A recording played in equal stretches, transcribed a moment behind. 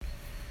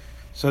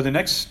So the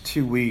next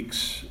 2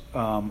 weeks,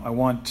 I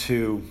want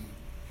to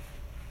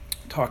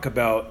talk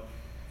about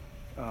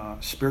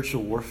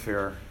spiritual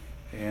warfare.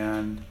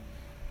 And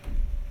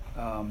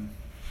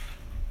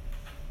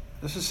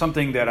this is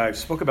something that I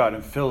spoke about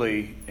in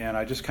Philly, and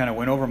I just kind of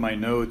went over my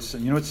notes.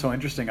 And you know what's so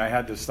interesting? I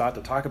had this thought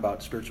to talk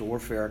about spiritual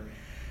warfare.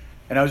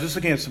 And I was just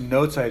looking at some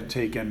notes I had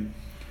taken,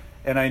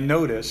 and I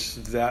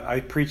noticed that I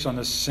preached on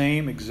the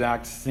same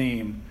exact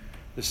theme,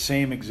 the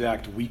same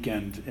exact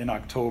weekend in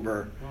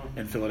October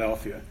in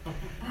Philadelphia.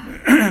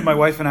 My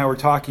wife and I were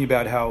talking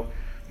about how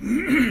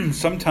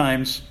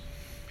sometimes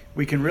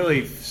we can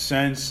really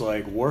sense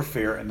like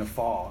warfare in the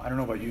fall. I don't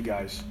know about you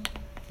guys.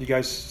 You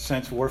guys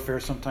sense warfare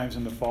sometimes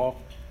in the fall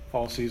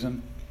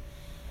season?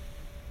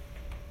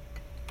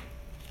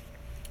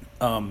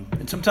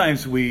 And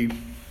sometimes we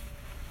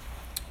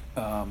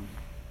can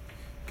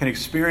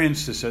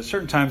experience this at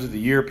certain times of the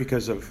year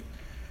because of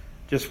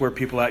just where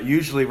people are at.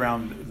 Usually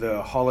around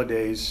the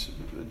holidays,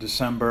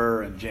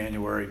 December and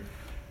January,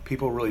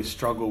 people really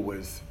struggle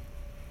with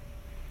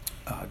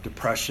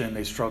depression.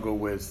 They struggle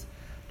with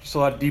just a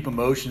lot of deep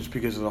emotions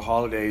because of the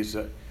holidays,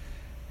 and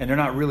they're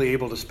not really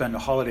able to spend the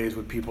holidays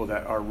with people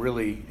that are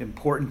really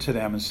important to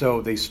them, and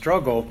so they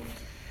struggle.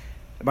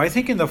 But I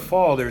think in the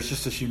fall, there's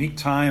just this unique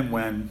time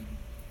when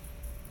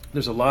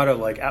there's a lot of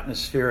like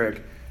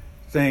atmospheric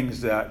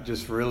things that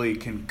just really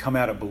can come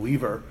at a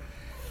believer.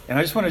 And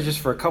I just want to just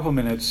for a couple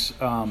minutes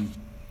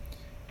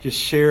just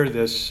share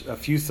a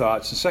few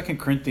thoughts. In 2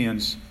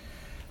 Corinthians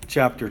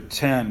chapter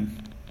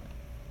 10,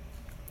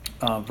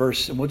 and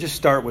we'll just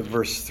start with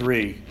verse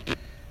 3.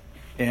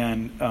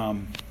 And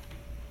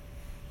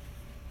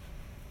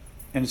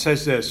it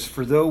says this: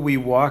 "For though we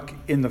walk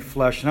in the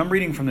flesh," and I'm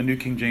reading from the New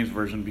King James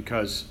Version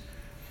because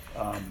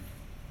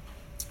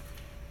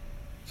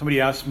somebody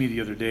asked me the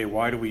other day,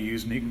 why do we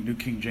use New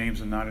King James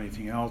and not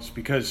anything else?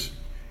 Because,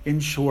 in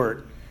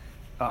short,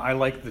 I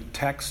like the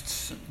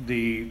texts,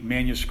 the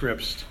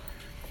manuscripts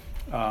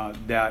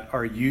that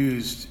are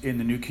used in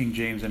the New King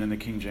James and in the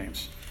King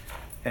James.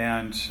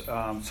 And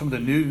some of the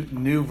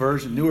newer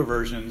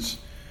versions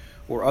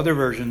or other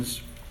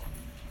versions,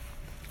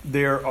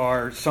 there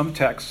are some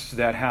texts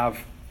that have,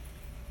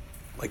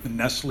 like the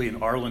Nestle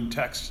and Arlen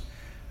texts,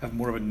 have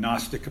more of a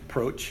Gnostic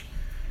approach.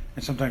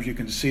 And sometimes you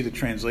can see the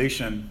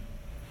translation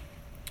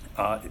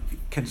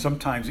can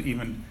sometimes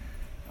even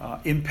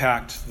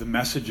impact the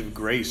message of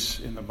grace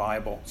in the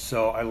Bible.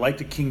 So I like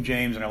the King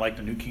James and I like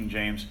the New King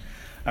James.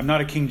 I'm not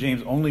a King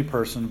James only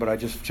person, but I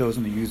just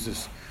chosen to use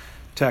this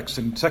text.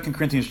 In 2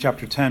 Corinthians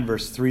chapter 10,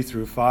 verse 3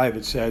 through 5,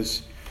 it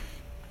says,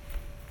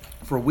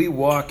 "For we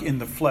walk in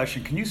the flesh,"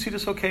 and can you see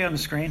this okay on the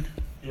screen?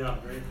 Yeah,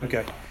 very good.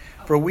 Okay.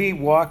 For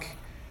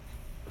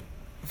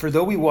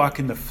though we walk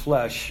in the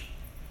flesh,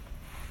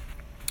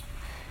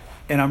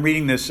 and I'm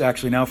reading this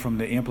actually now from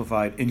the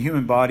Amplified, "in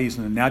human bodies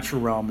in the natural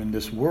realm in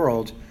this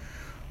world,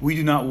 we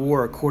do not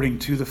war according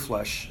to the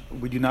flesh.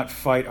 We do not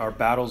fight our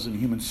battles in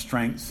human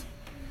strength.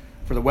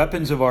 For the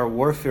weapons of our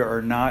warfare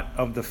are not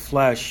of the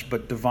flesh,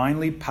 but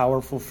divinely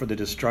powerful for the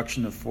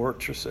destruction of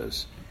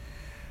fortresses.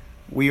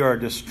 We are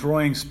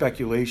destroying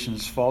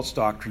speculations, false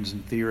doctrines,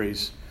 and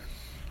theories,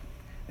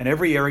 and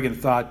every arrogant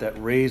thought that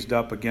raised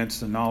up against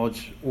the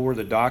knowledge or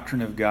the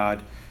doctrine of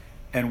God,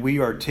 and we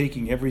are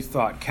taking every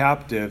thought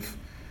captive,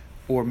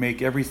 or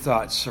make every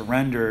thought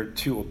surrender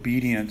to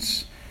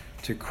obedience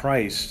to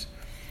Christ."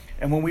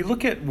 And when we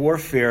look at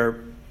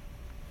warfare,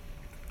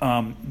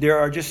 there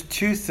are just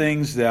two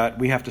things that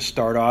we have to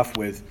start off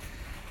with,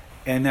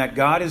 and that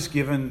God has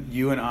given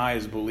you and I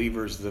as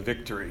believers the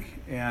victory.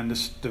 And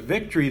the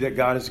victory that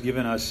God has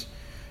given us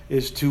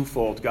is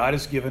twofold. God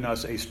has given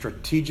us a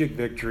strategic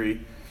victory,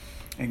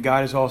 and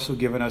God has also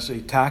given us a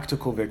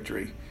tactical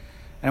victory.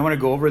 And I want to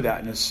go over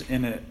that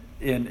in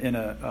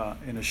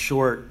a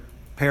short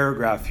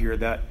paragraph here,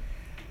 that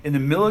in the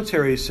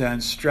military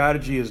sense,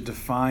 strategy is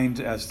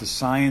defined as the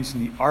science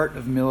and the art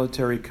of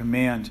military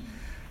command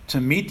to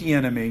meet the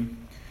enemy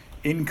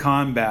in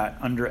combat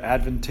under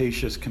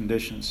advantageous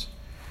conditions.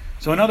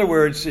 So in other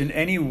words, in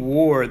any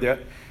war, there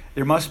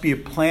must be a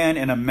plan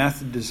and a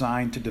method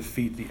designed to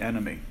defeat the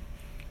enemy.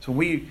 So when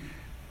we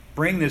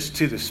bring this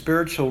to the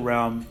spiritual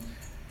realm,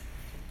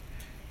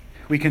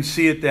 we can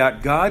see it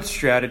that God's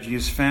strategy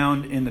is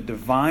found in the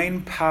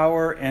divine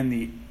power and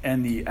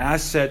the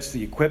assets,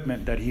 the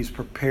equipment that He's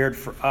prepared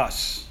for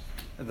us,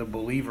 the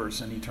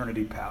believers, in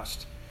eternity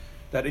past.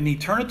 That in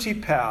eternity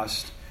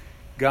past,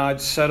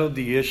 God settled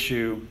the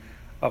issue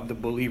of the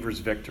believer's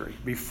victory.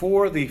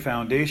 Before the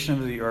foundation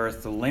of the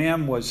earth, the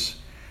Lamb was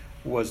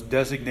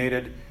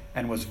designated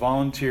and was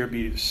volunteered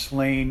to be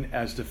slain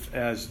as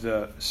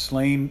the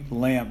slain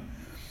Lamb.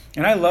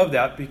 And I love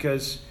that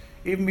because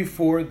even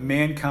before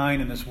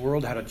mankind in this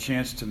world had a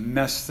chance to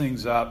mess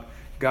things up,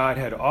 God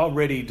had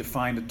already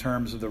defined the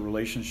terms of the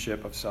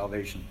relationship of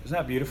salvation. Isn't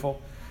that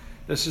beautiful?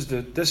 This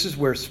is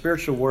where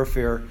spiritual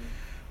warfare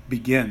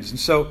begins. And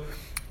so,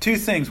 two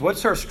things.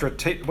 What's our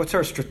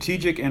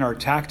strategic and our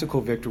tactical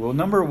victory? Well,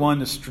 number one,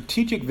 the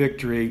strategic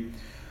victory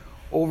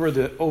over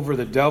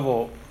the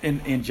devil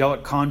in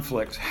angelic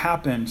conflict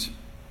happened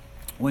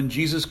when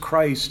Jesus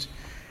Christ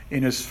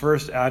in his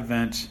first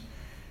advent,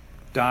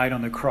 died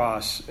on the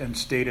cross and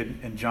stated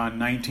in John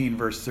 19,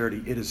 verse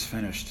 30, "It is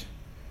finished."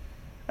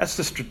 That's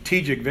the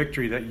strategic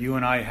victory that you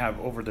and I have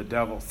over the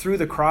devil through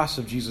the cross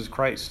of Jesus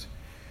Christ.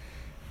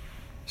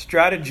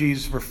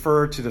 Strategies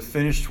refer to the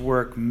finished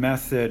work,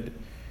 method,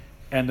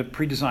 and the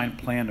pre-designed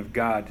plan of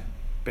God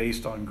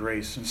based on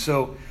grace. And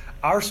so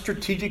our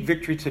strategic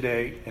victory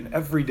today and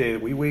every day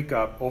that we wake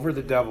up over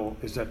the devil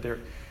is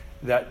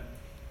that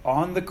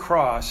on the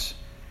cross,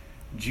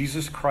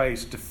 Jesus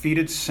Christ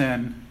defeated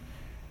sin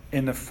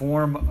in the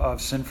form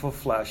of sinful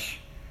flesh,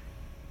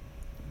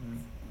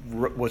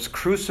 was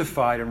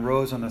crucified and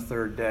rose on the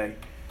third day.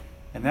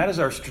 And that is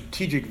our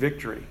strategic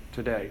victory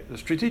today. The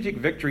strategic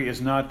victory is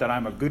not that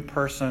I'm a good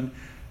person,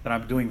 that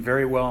I'm doing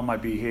very well in my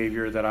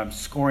behavior, that I'm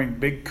scoring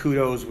big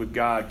kudos with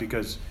God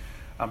because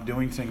I'm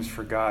doing things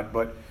for God.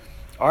 But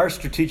our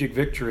strategic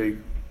victory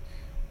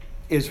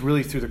is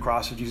really through the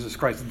cross of Jesus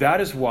Christ.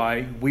 That is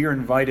why we are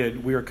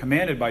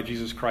commanded by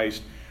Jesus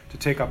Christ to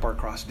take up our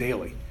cross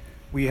daily.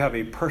 We have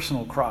a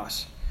personal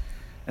cross.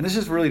 And this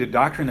is really the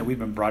doctrine that we've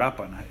been brought up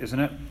on, isn't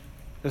it?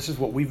 This is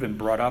what we've been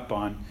brought up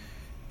on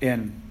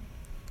in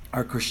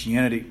our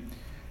Christianity.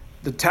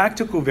 The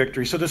tactical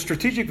victory, so the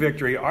strategic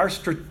victory,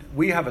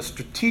 we have a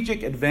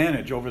strategic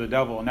advantage over the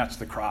devil, and that's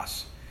the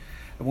cross.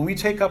 And when we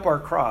take up our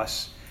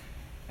cross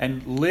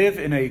and live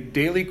in a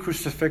daily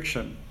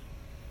crucifixion,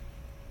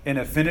 in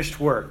a finished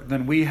work,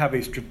 then we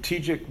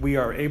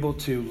are able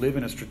to live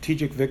in a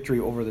strategic victory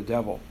over the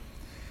devil.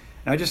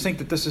 And I just think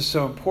that this is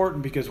so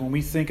important because when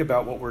we think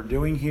about what we're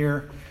doing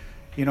here,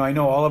 I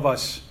know all of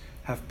us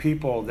have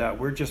people that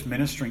we're just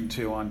ministering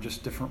to on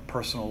just different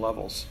personal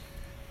levels.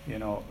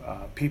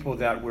 People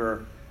that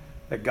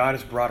God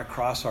has brought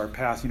across our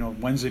path.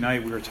 Wednesday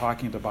night we were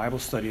talking at the Bible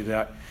study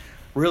that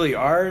really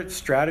our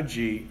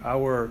strategy,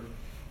 our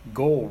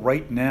goal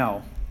right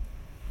now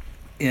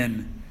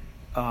in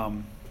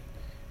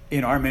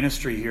our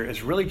ministry here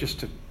is really just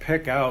to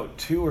pick out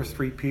 2 or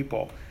 3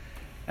 people,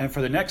 and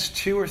for the next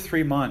 2 or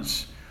 3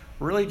 months,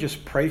 really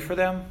just pray for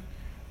them,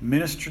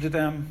 minister to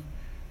them,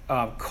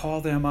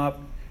 call them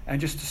up, and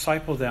just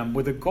disciple them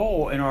with a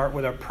goal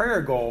with our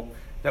prayer goal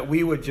that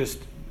we would just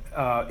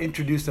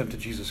introduce them to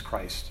Jesus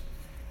Christ.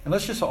 And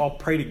let's just all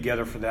pray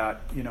together for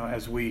that,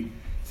 as we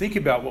think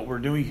about what we're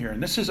doing here.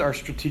 And this is our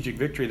strategic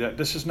victory, that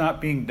this is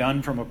not being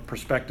done from a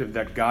perspective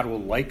that God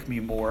will like me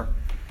more,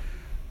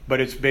 but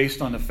it's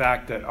based on the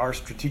fact that our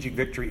strategic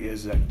victory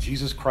is that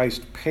Jesus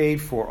Christ paid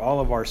for all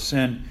of our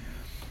sin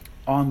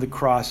on the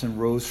cross and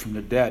rose from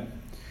the dead.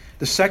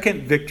 The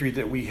second victory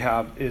that we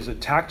have is a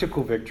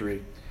tactical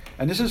victory.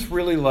 And this is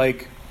really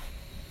like,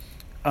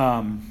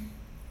 where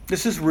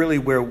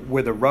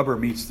the rubber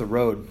meets the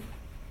road.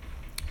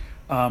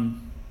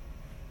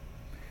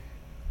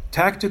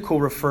 Tactical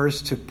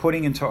refers to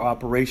putting into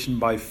operation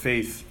by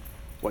faith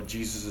what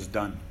Jesus has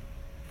done.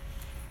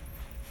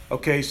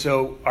 Okay,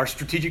 so our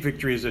strategic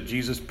victory is that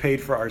Jesus paid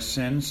for our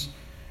sins.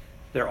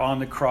 They're on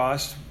the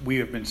cross. We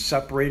have been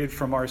separated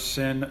from our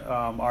sin.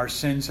 Our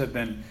sins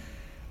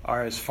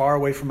are as far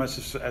away from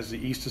us as the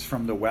east is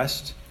from the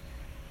west.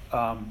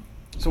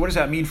 So what does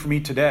that mean for me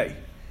today?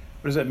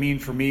 What does that mean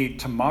for me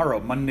tomorrow,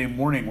 Monday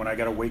morning, when I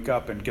got to wake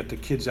up and get the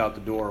kids out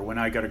the door, when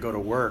I got to go to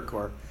work,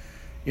 or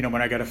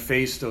when I got to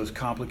face those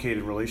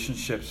complicated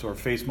relationships or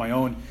face my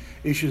own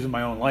issues in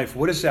my own life?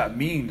 What does that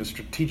mean, the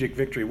strategic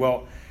victory?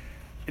 Well,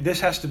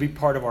 this has to be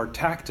part of our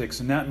tactics,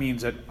 and that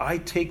means that I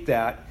take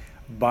that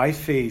by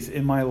faith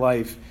in my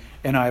life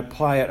and I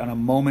apply it on a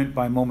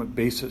moment-by-moment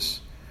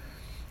basis.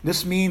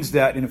 This means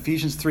that in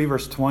Ephesians 3,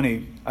 verse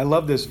 20, I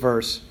love this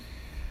verse.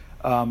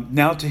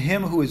 Now to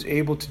him who is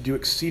able to do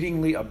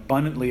exceedingly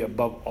abundantly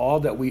above all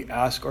that we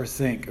ask or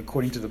think,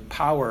 according to the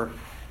power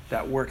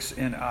that works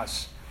in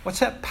us. What's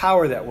that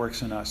power that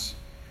works in us?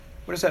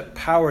 What is that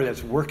power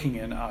that's working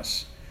in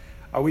us?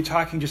 Are we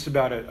talking just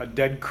about a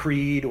dead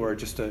creed or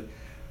just a...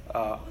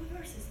 What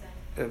verse is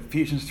that?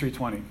 Ephesians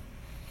 3:20.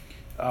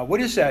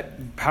 What is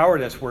that power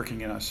that's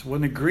working in us? Well,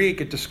 in the Greek,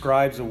 it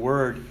describes a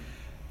word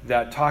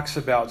that talks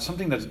about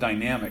something that's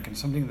dynamic and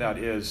something that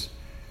is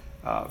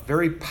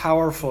very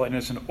powerful, and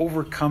it's an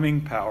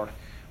overcoming power.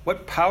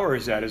 What power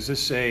is that? Is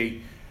this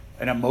an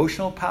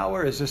emotional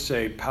power? Is this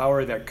a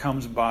power that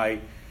comes by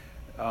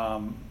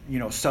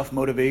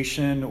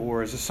self-motivation,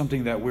 or is this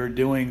something that we're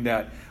doing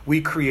that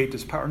we create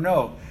this power?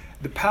 No,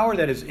 the power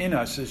that is in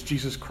us is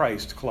Jesus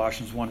Christ,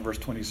 Colossians 1, verse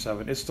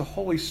 27. It's the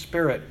Holy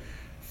Spirit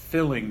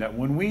filling that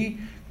when we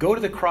go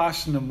to the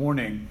cross in the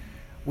morning,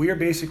 we are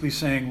basically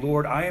saying,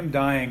 Lord, I am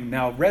dying,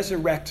 now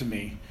resurrect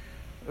me,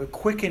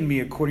 quicken me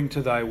according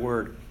to thy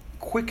word.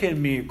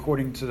 Quicken me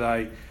according to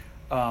thy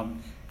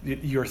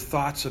your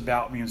thoughts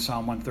about me in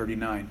Psalm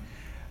 139.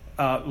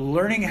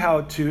 Learning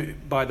how to,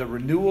 by the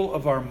renewal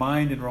of our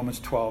mind in Romans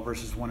 12,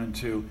 verses 1 and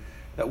 2,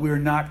 that we are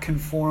not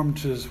conformed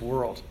to this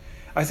world.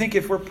 I think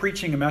if we're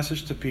preaching a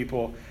message to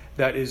people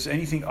that is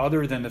anything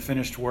other than the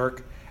finished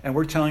work, and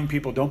we're telling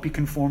people don't be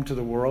conformed to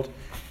the world,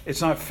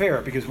 it's not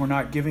fair because we're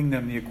not giving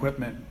them the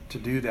equipment to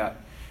do that.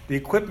 The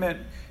equipment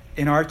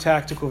in our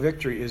tactical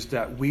victory is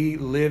that we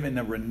live in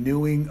the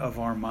renewing of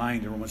our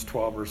mind in Romans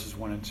 12, verses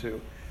 1 and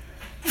 2.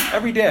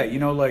 Every day,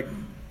 like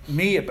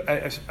me,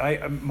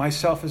 I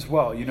myself as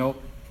well,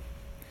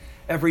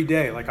 every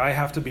day, like I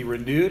have to be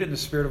renewed in the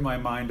spirit of my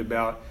mind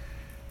about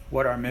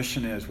what our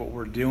mission is, what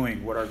we're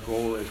doing, what our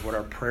goal is, what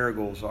our prayer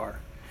goals are.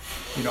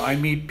 I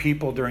meet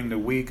people during the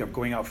week. I'm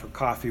going out for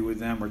coffee with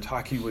them. We're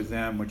talking with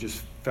them. We're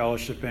just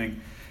fellowshipping.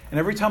 And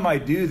every time I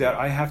do that,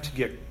 I have to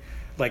get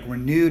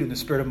renewed in the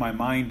spirit of my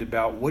mind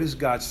about what is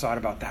God's thought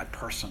about that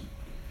person,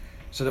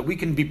 so that we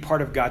can be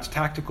part of God's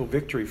tactical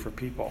victory for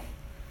people,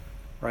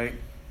 right?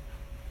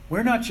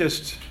 We're not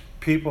just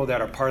people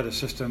that are part of the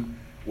system,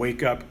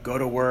 wake up, go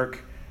to work,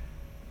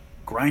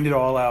 grind it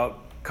all out,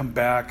 come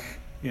back,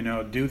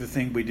 do the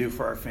thing we do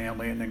for our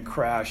family, and then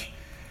crash.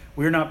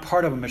 We're not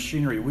part of a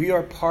machinery. We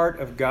are part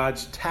of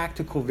God's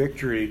tactical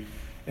victory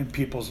in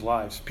people's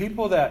lives.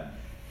 People that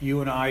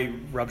you and I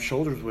rub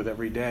shoulders with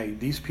every day.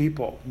 These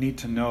people need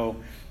to know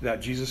that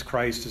Jesus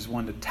Christ has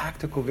won the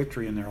tactical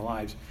victory in their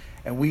lives.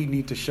 And we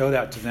need to show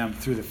that to them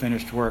through the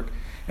finished work.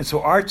 And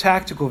so our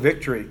tactical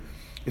victory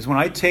is when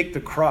I take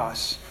the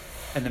cross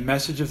and the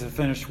message of the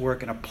finished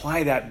work and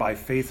apply that by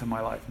faith in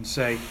my life and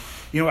say,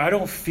 I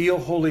don't feel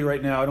holy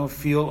right now. I don't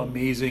feel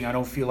amazing. I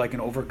don't feel like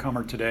an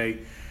overcomer today.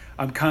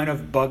 I'm kind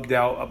of bugged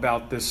out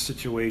about this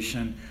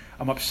situation.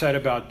 I'm upset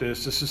about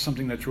this. This is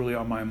something that's really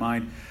on my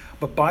mind.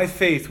 But by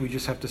faith, we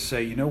just have to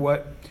say, you know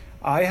what?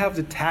 I have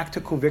the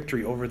tactical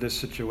victory over this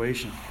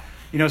situation.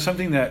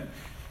 Something that,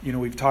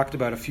 we've talked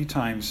about a few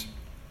times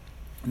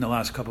in the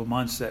last couple of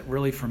months that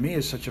really for me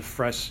is such a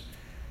fresh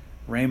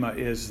rhema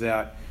is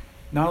that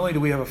not only do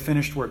we have a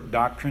finished work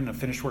doctrine, a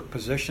finished work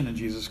position in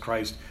Jesus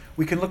Christ,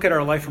 we can look at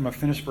our life from a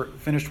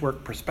finished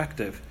work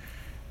perspective,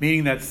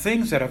 meaning that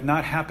things that have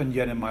not happened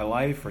yet in my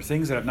life or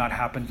things that have not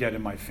happened yet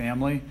in my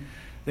family,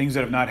 things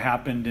that have not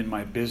happened in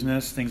my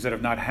business, things that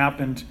have not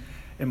happened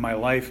in my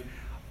life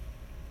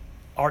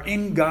are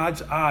in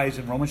God's eyes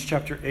in Romans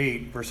chapter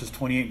 8, verses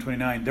 28 and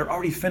 29. They're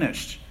already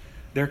finished.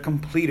 They're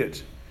completed.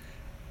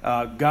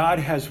 God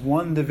has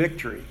won the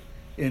victory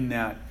in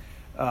that.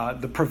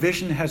 The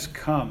provision has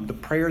come. The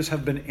prayers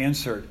have been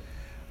answered.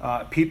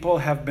 People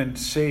have been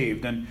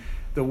saved. And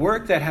the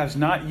work that has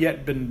not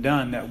yet been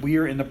done, that we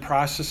are in the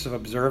process of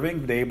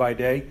observing day by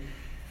day,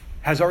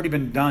 has already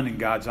been done in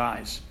God's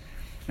eyes.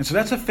 And so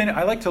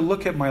I like to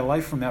look at my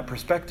life from that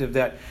perspective,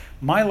 that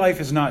my life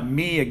is not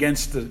me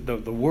against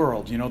the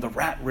world, the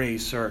rat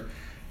race, or,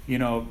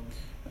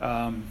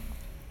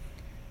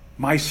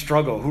 my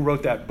struggle. Who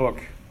wrote that book?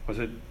 Was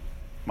it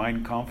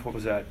Mein Kampf? What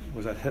was that?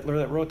 Was that Hitler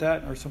that wrote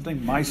that or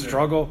something? My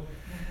struggle,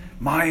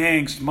 my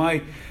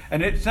angst,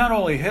 and it's not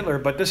only Hitler,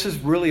 but this is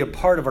really a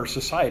part of our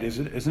society,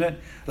 isn't it?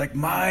 Like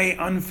my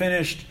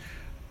unfinished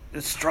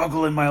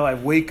struggle in my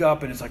life. Wake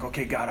up and it's like,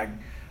 okay, God,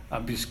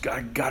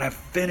 I gotta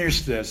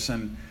finish this.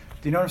 And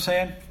do you know what I'm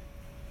saying?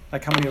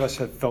 Like how many of us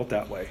have felt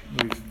that way?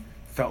 We've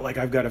felt like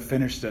I've got to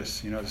finish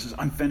this. This is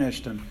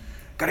unfinished and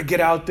got to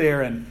get out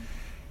there and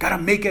got to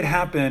make it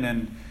happen.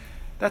 And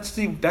that's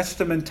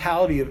the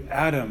mentality of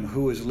Adam,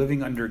 who is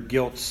living under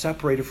guilt,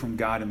 separated from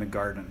God in the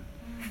garden.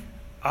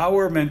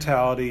 Our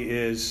mentality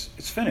is,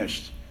 it's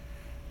finished.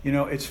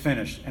 It's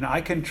finished. And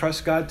I can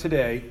trust God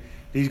today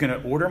that He's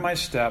going to order my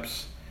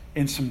steps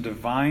in some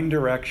divine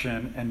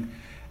direction,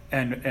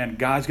 and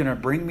God's going to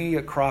bring me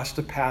across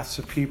the paths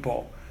of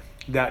people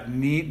that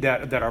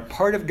are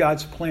part of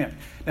God's plan.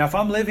 Now, if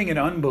I'm living in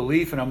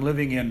unbelief and I'm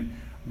living in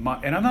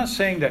and I'm not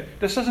saying that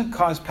this doesn't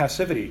cause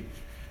passivity.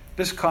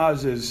 This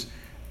causes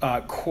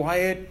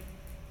quiet,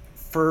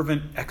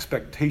 fervent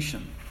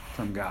expectation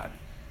from God.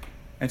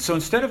 And so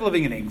instead of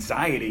living in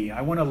anxiety,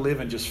 I want to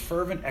live in just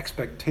fervent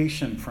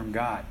expectation from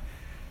God.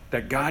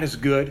 That God is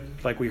good,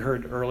 like we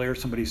heard earlier,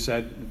 somebody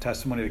said in the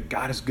testimony that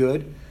God is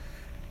good,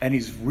 and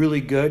He's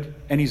really good,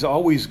 and He's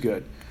always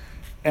good.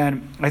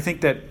 And I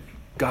think that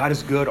God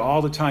is good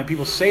all the time.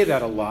 People say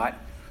that a lot,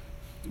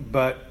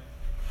 but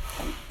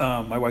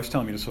my wife's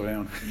telling me to slow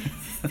down.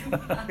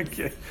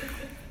 Okay.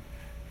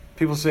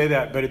 People say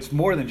that, but it's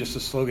more than just a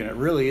slogan. It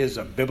really is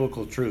a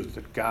biblical truth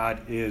that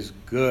God is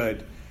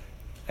good,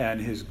 and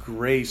His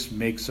grace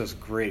makes us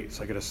great.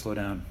 So I got to slow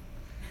down.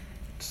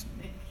 Just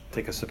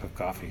take a sip of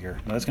coffee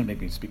here. No, that's going to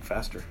make me speak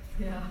faster.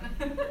 Yeah.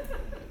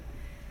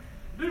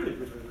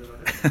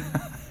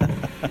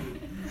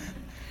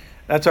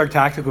 That's our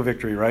tactical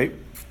victory, right?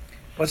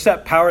 What's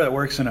that power that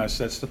works in us?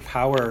 That's the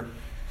power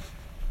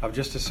of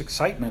just this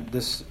excitement,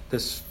 this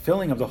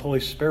filling of the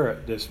Holy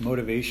Spirit, this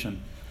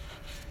motivation.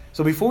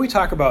 So before we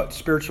talk about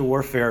spiritual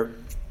warfare,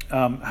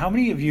 how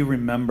many of you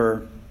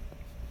remember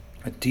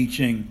a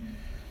teaching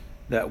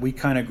that we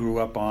kind of grew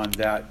up on,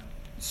 that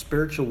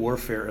spiritual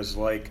warfare is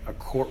like a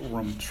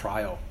courtroom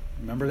trial?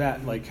 Remember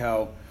that? Like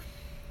how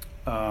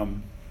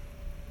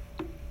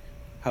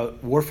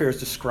warfare is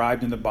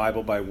described in the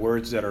Bible by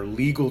words that are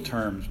legal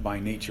terms by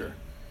nature.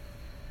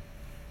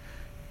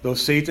 Though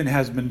Satan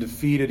has been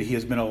defeated, he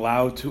has been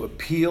allowed to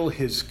appeal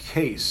his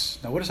case.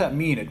 Now, what does that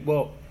mean?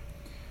 Well,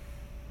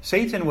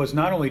 Satan was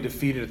not only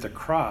defeated at the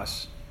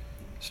cross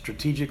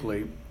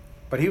strategically,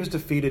 But he was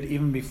defeated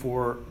even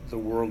before the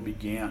world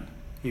began.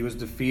 He was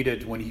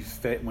defeated when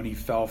he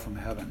fell from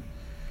heaven.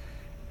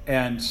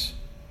 And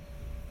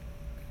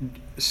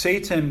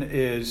Satan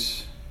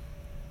is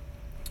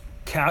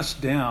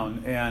cast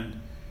down, and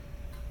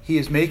he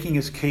is making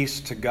his case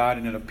to God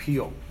in an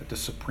appeal at the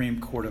Supreme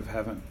Court of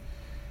Heaven.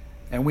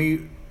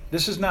 And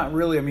this is not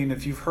really,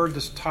 if you've heard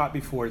this taught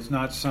before, it's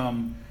not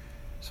some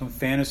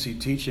fantasy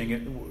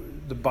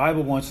teaching. The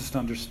Bible wants us to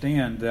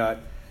understand that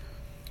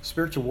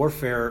spiritual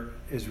warfare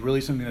is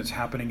really something that's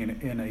happening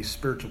in a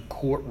spiritual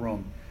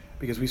courtroom,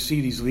 because we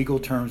see these legal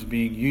terms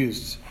being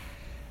used.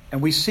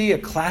 And we see a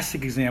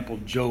classic example,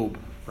 Job,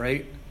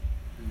 right?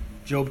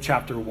 Job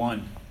chapter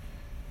 1.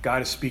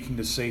 God is speaking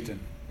to Satan.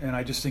 And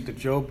I just think that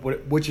Job,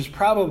 which is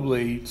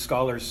probably,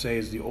 scholars say,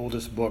 is the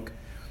oldest book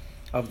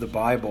of the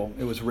Bible.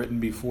 It was written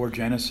before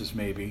Genesis,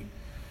 maybe.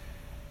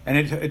 And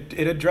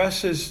it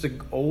addresses the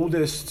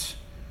oldest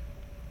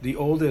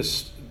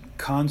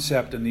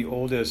concept and the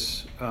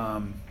oldest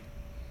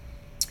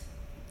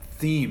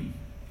theme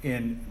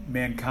in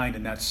mankind,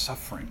 and that's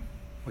suffering,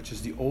 which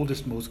is the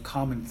oldest, most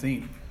common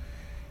theme.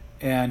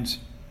 And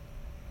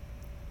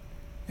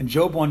in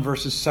Job 1,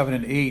 verses 7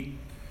 and 8,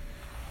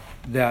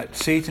 that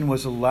Satan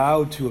was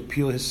allowed to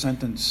appeal his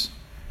sentence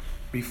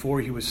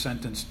before he was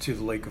sentenced to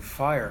the lake of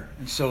fire.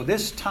 And so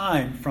this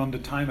time, from the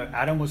time that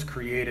Adam was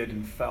created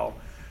and fell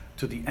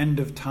to the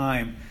end of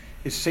time,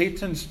 is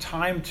Satan's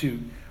time to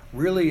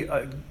really,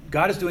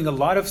 God is doing a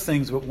lot of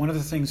things, but one of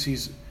the things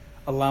he's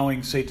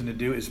allowing Satan to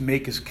do is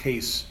make his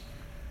case.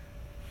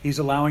 He's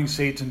allowing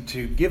Satan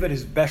to give it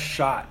his best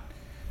shot,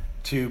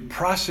 to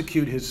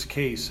prosecute his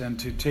case, and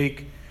to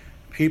take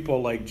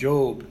people like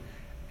Job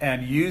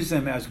and use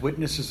them as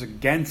witnesses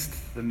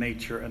against the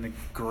nature and the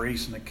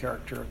grace and the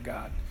character of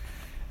God.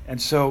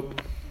 And so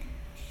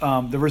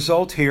the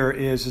result here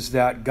is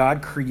that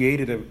God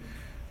created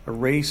a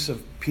race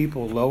of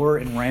people lower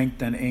in rank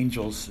than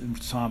angels in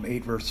Psalm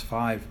 8, verse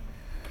 5.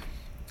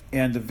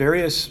 And the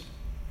various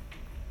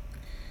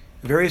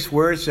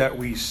words that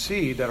we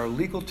see that are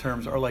legal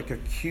terms are like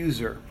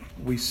accuser.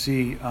 We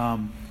see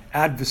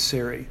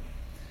adversary.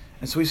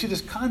 And so we see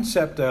this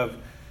concept of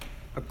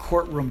a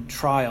courtroom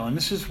trial, and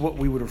this is what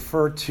we would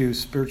refer to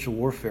spiritual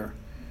warfare.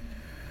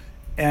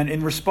 And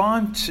in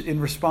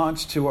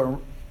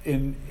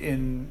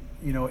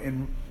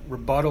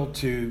rebuttal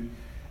to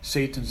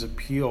Satan's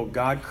appeal,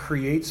 God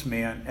creates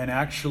man, and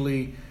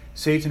actually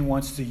Satan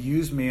wants to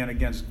use man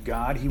against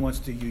God. He wants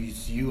to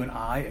use you and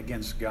I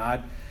against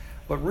God.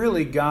 But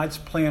really, God's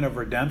plan of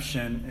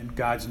redemption and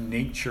God's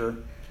nature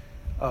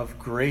of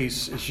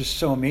grace is just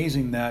so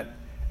amazing that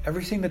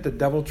everything that the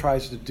devil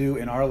tries to do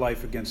in our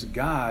life against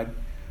God,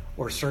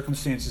 or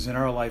circumstances in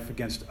our life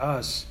against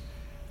us,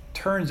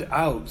 turns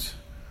out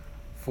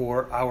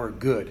for our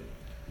good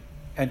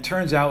and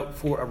turns out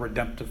for a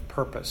redemptive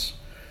purpose.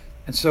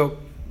 And so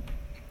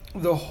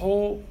the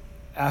whole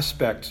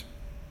aspect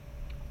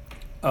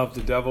of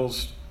the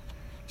devil's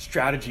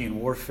strategy and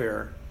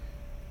warfare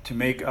to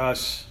make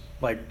us,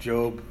 like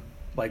Job's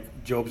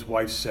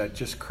wife said,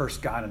 just curse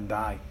God and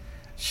die.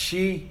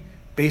 She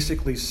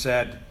basically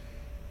said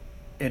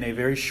in a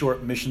very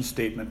short mission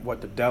statement what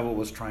the devil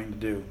was trying to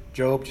do.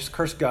 Job, just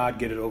curse God,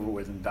 get it over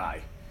with, and die.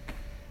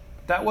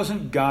 That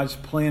wasn't God's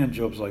plan in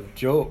Job's life.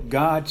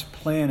 God's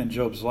plan in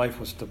Job's life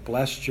was to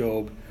bless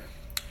Job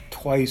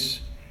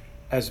twice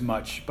as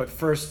much. But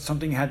first,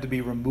 something had to be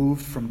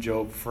removed from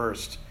Job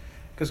first.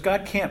 Because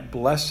God can't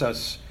bless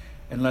us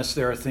unless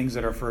there are things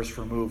that are first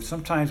removed.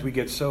 Sometimes we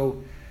get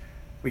so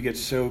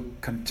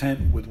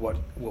content with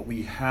what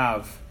we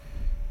have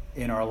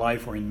in our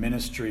life or in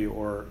ministry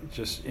or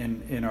just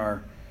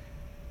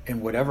in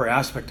whatever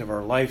aspect of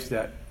our life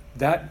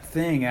that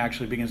thing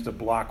actually begins to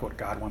block what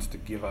God wants to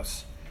give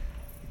us.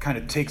 It kind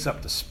of takes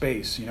up the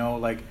space,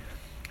 like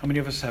how many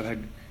of us have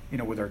had,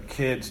 with our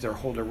kids, they're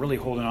really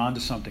holding on to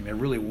something. They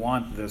really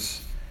want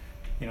this,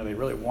 they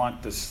really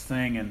want this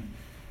thing,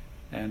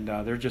 and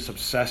they're just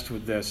obsessed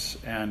with this,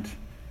 and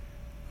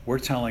we're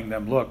telling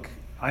them, look,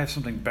 I have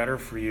something better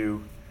for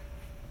you.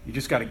 You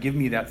just got to give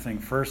me that thing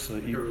first. So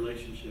that a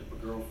relationship, a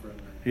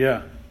girlfriend.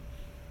 Yeah.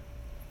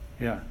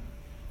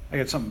 I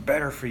got something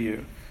better for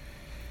you.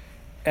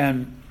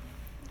 And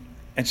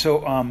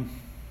so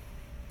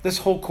this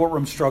whole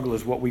courtroom struggle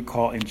is what we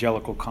call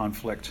angelical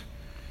conflict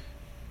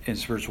in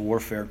spiritual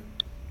warfare.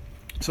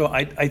 So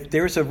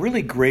there's a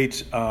really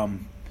great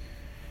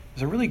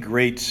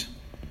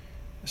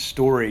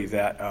story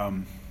that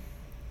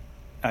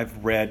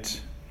I've read,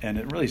 and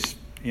it really,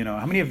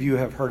 how many of you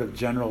have heard of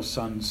General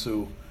Sun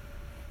Tzu,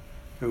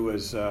 who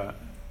was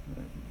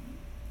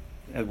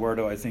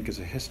Eduardo, I think, is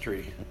a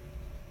history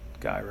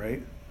guy,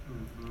 right?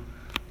 Mm-hmm.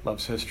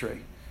 Loves history.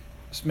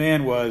 This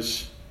man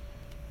was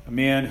a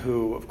man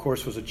who, of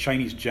course, was a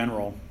Chinese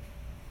general.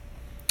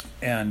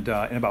 And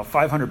in about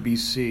 500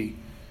 BC,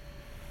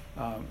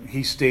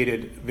 he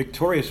stated,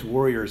 victorious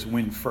warriors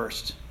win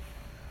first.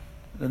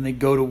 Then they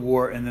go to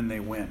war, and then they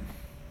win.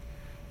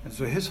 And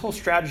so his whole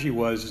strategy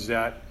is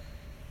that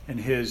in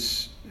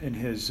his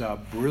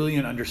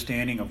brilliant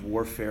understanding of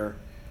warfare,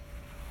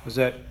 was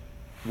that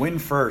win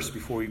first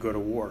before you go to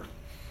war.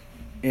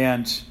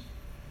 And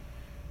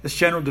this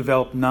general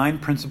developed 9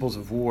 principles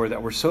of war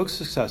that were so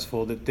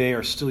successful that they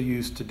are still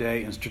used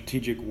today in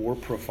strategic war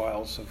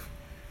profiles of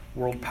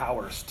world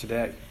powers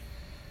today.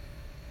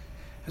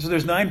 And so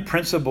there's 9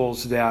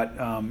 principles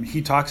that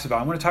he talks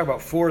about. I'm going to talk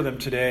about 4 of them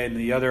today and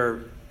the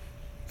other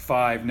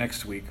 5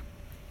 next week.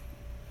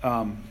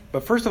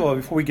 But first of all,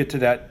 before we get to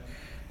that,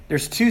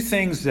 there's 2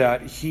 things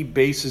that he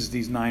bases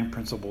these 9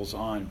 principles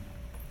on.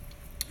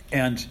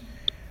 And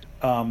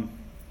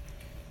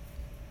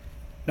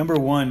number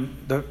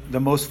 1, the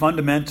most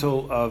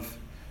fundamental of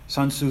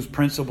Sun Tzu's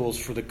principles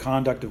for the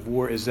conduct of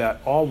war is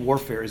that all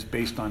warfare is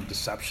based on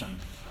deception.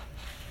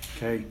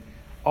 Okay?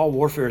 All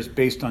warfare is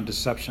based on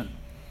deception.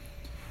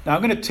 Now,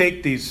 I'm going to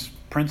take these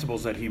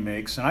principles that he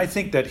makes, and I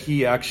think that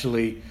he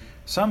actually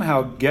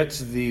somehow gets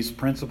these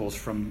principles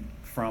from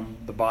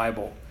the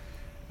Bible.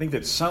 I think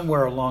that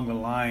somewhere along the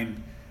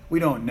line, we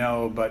don't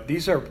know, but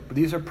these are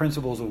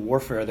principles of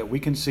warfare that we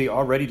can see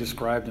already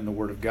described in the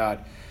Word of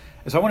God.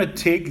 And so I want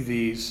to take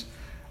these,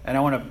 and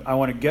I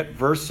want to get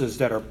verses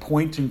that are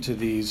pointing to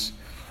these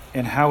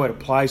and how it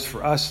applies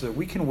for us so that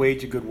we can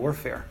wage a good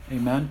warfare.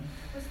 Amen?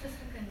 What's the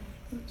second?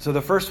 So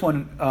the first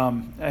one,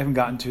 I haven't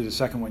gotten to the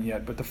second one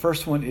yet, but the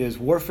first one is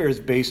warfare is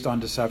based on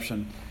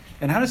deception.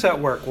 And how does that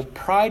work? Well,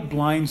 pride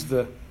blinds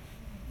the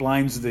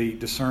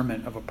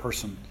discernment of a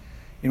person.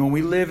 And when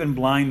we live in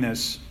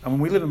blindness, and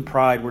when we live in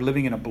pride, we're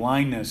living in a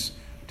blindness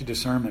to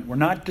discernment. We're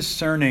not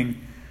discerning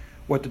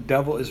what the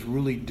devil is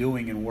really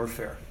doing in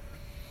warfare.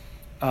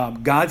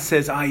 God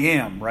says, I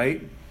am,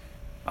 right?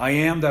 I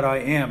am that I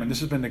am. And this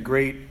has been the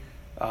great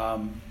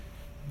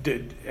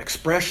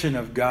expression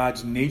of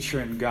God's nature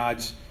and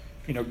God's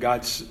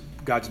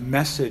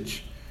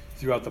message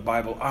throughout the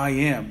Bible. I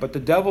am. But the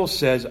devil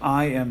says,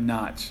 I am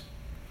not.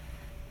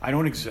 I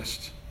don't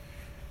exist.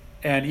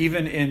 And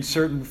even in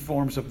certain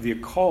forms of the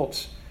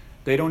occult,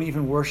 they don't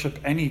even worship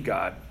any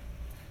God.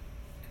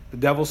 The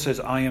devil says,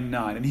 I am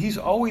not. And he's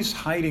always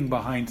hiding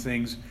behind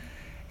things.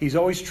 He's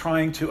always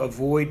trying to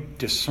avoid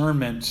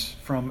discernment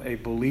from a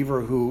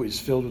believer who is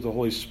filled with the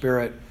Holy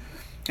Spirit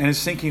and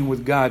is thinking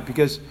with God.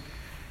 Because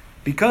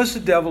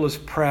the devil is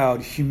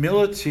proud,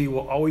 humility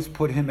will always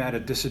put him at a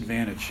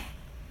disadvantage.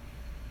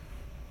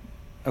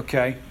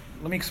 Okay?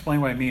 Let me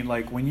explain what I mean.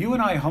 Like when you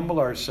and I humble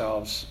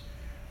ourselves,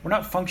 we're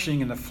not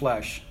functioning in the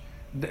flesh.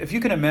 If you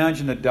can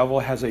imagine, the devil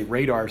has a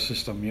radar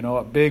system,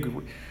 a big,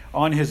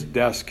 on his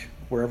desk,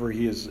 wherever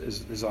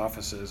his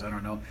office is, I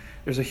don't know.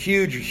 There's a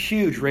huge,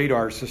 huge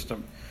radar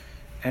system.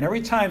 And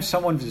every time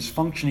someone is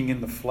functioning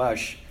in the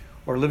flesh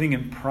or living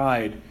in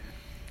pride,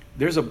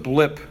 there's a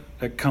blip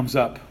that comes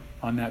up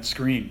on that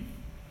screen.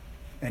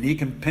 And he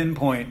can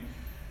pinpoint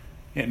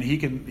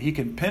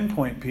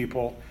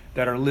people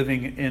that are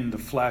living in the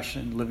flesh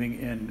and living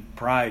in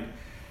pride.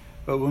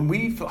 But when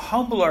we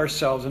humble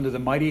ourselves under the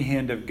mighty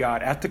hand of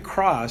God at the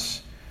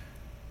cross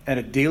on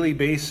a daily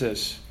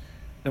basis,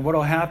 then what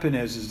will happen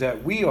is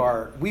that we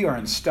are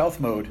in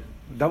stealth mode.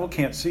 The devil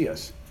can't see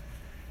us.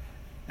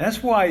 And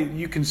that's why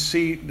you can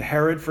see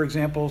Herod, for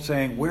example,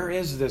 saying, where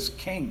is this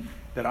king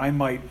that I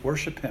might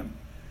worship him?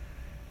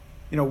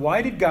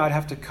 Why did God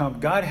have to come?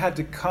 God had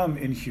to come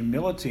in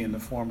humility in the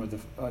form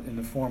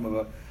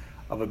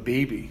of a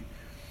baby.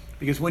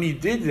 Because when he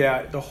did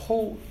that, the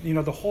whole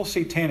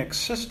satanic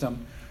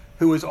system,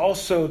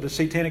 the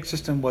satanic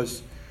system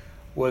was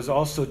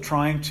also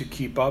trying to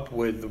keep up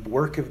with the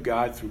work of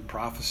God through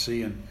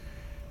prophecy and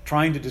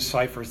trying to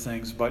decipher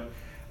things. But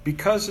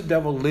because the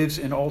devil lives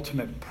in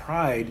ultimate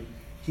pride,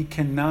 he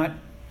cannot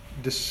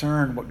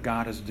discern what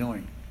God is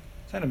doing.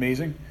 Isn't that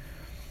amazing?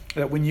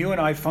 That when you and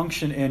I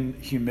function in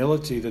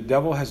humility, the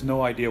devil has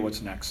no idea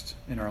what's next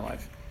in our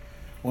life.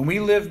 When we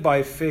live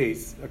by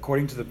faith,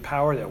 according to the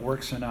power that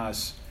works in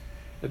us,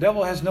 the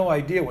devil has no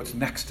idea what's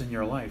next in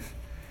your life.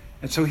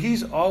 And so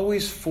he's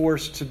always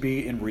forced to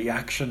be in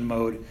reaction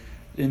mode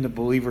in the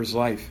believer's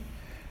life.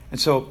 And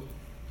so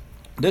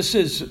this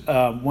is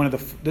one of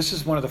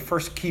the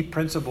first key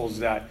principles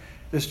that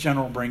this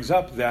general brings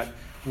up, that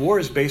war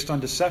is based on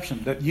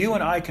deception, that you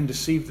and I can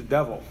deceive the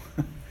devil.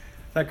 Isn't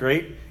that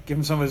great? Give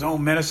him some of his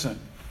own medicine,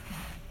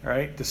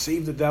 right?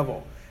 Deceive the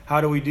devil.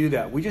 How do we do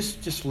that? We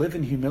just live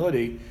in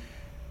humility,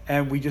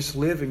 and we just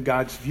live in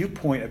God's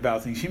viewpoint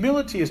about things.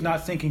 Humility is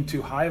not thinking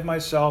too high of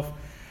myself.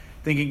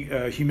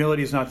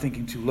 Humility is not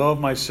thinking too low of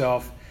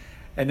myself.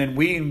 And then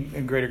we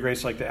in Greater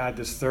Grace like to add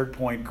this third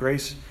point.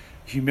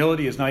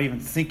 Humility is not even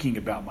thinking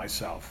about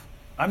myself.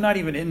 I'm not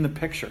even in the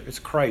picture. It's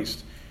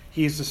Christ.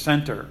 He is the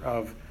center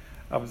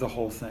of the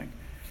whole thing.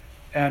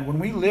 And when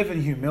we live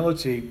in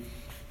humility,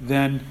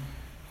 then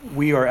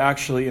we are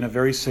actually in a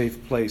very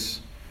safe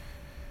place.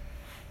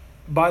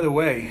 By the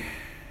way,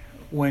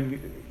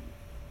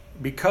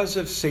 because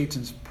of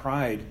Satan's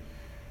pride,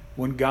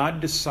 when God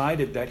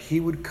decided that he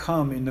would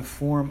come in the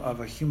form of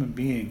a human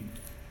being,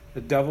 the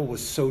devil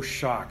was so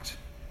shocked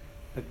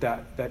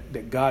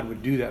that God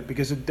would do that,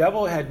 because the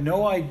devil had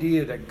no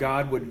idea that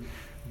God would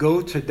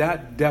go to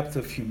that depth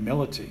of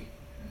humility.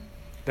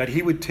 that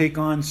he would take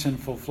on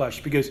sinful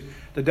flesh, because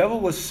the devil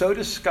was so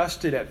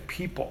disgusted at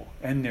people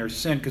and their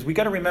sin. Because we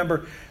got to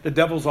remember, the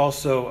devil's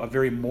also a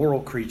very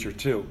moral creature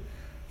too,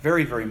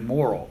 very, very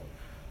moral.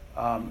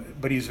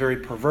 But he's very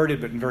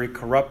perverted, but very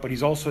corrupt. But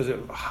he's also has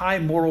a high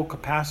moral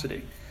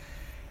capacity.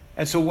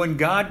 And so when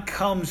God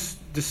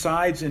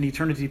decides in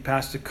eternity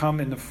past to come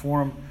in the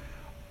form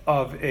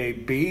of a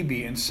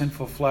baby in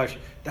sinful flesh,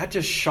 that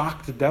just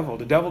shocked the devil.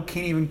 The devil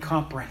can't even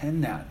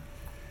comprehend that,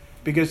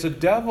 because the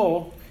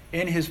devil,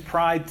 in his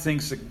pride,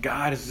 thinks that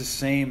God is the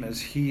same as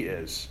he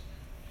is,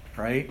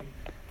 right?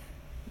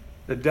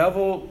 The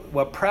devil,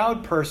 a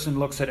proud person,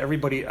 looks at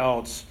everybody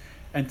else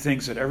and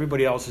thinks that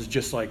everybody else is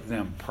just like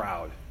them,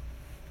 proud.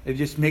 They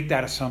just make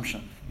that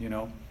assumption, you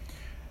know.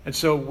 And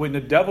so when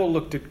the devil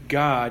looked at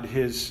God,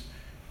 his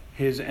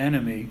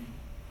enemy,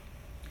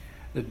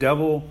 the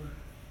devil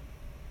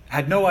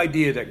had no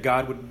idea that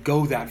God would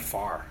go that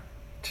far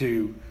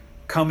to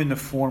come in the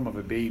form of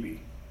a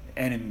baby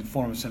and in the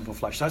form of sinful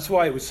flesh. That's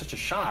why it was such a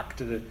shock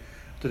to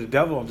the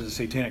devil and to the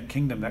satanic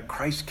kingdom that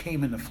Christ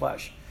came in the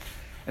flesh.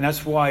 And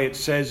that's why it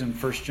says in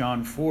 1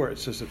 John 4, it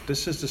says that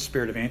this is the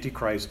spirit of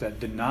Antichrist that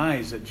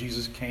denies that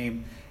Jesus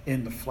came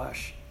in the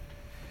flesh.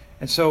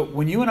 And so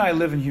when you and I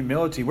live in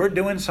humility, we're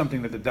doing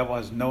something that the devil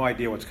has no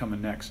idea what's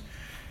coming next.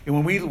 And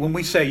when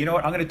we say, you know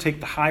what, I'm going to take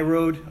the high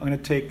road, I'm going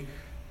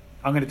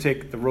to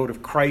take the road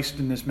of Christ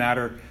in this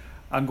matter.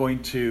 I'm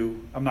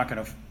not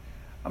going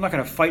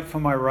to fight for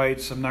my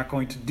rights. I'm not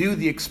going to do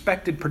the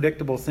expected,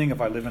 predictable thing if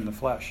I live in the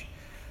flesh.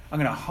 I'm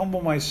going to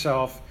humble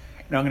myself,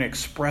 and I'm going to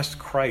express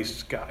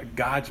Christ,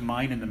 God's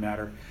mind in the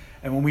matter.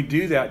 And when we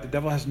do that, the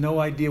devil has no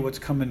idea what's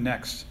coming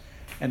next,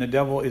 and the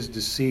devil is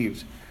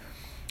deceived.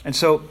 And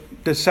so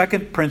the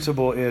second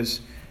principle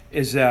is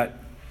to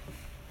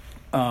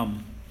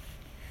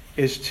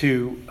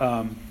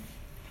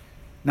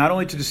not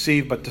only to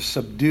deceive, but to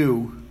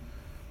subdue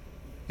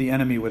the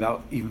enemy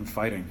without even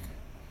fighting.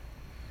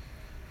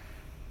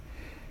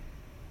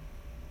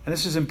 And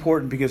this is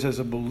important because as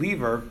a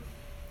believer,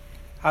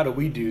 how do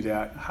we do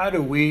that? How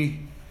do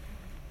we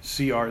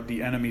see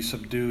the enemy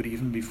subdued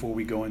even before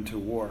we go into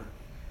war?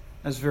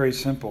 That's very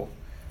simple.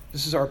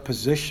 This is our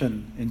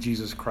position in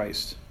Jesus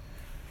Christ.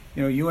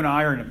 You know, you and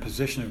I are in a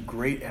position of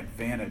great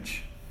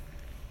advantage.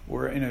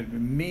 We're in an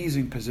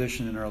amazing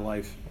position in our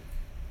life.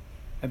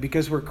 And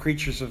because we're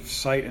creatures of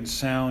sight and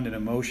sound and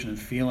emotion and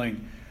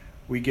feeling,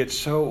 we get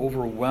so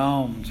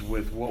overwhelmed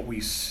with what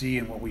we see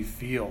and what we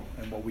feel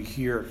and what we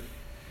hear.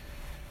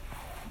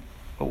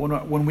 But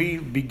when we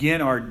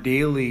begin our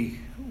daily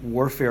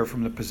warfare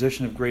from the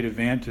position of great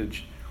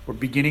advantage, we're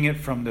beginning it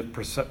from the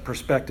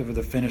perspective of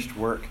the finished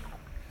work.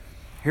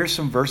 Here's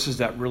some verses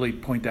that really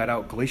point that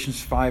out. Galatians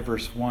 5,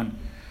 verse 1.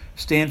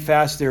 Stand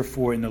fast,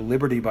 therefore, in the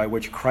liberty by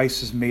which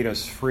Christ has made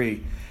us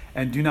free,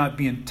 and do not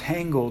be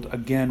entangled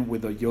again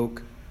with a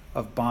yoke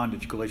of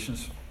bondage.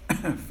 Galatians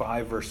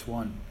 5, verse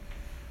 1.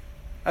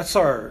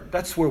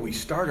 That's where we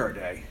start our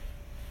day.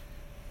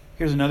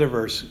 Here's another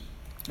verse,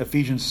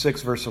 Ephesians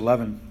 6, verse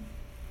 11.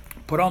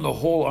 Put on the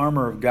whole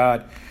armor of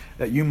God,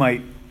 that you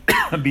might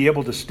be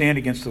able to stand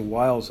against the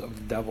wiles of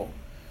the devil.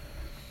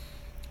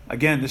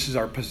 Again, this is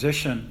our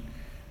position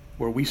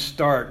where we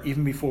start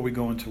even before we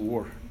go into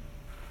war.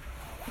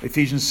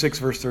 Ephesians 6,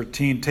 verse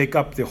 13, take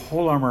up the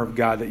whole armor of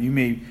God, that you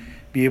may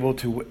be able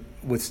to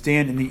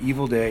withstand in the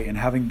evil day, and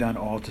having done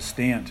all, to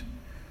stand.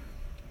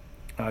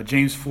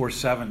 James 4,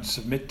 7,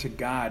 submit to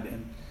God,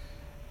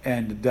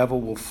 and the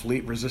devil will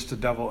flee. Resist the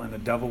devil, and the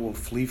devil will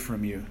flee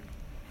from you.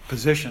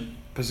 Position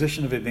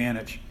of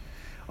advantage.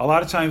 A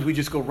lot of times we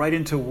just go right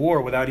into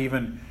war without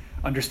even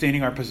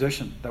understanding our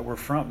position that we're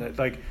from.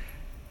 That,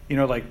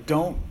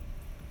 don't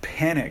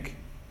panic.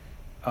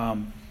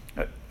 1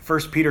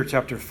 Peter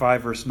chapter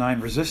 5, verse 9,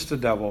 resist the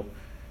devil,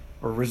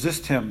 or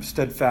resist him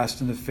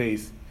steadfast in the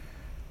faith,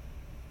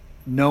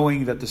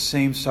 knowing that the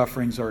same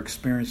sufferings are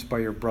experienced by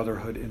your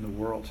brotherhood in the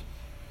world.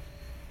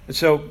 And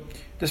so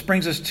this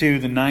brings us to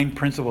the 9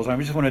 principles. I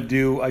just want to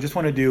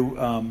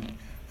do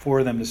 4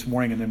 of them this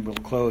morning, and then we'll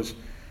close.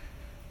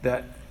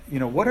 That,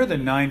 what are the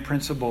 9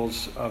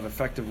 principles of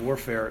effective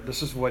warfare?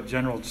 This is what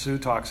General Tsu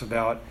talks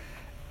about.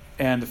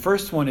 And the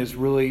first one is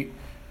really,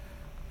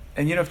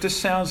 and if this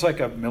sounds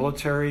like a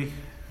military,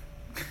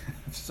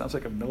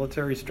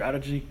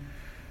 strategy,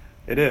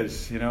 it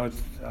is.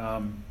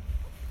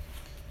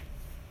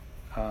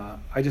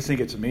 I just think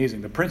it's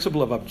amazing. The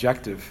principle of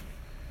objective.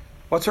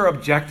 What's our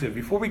objective?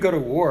 Before we go to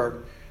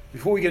war,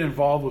 before we get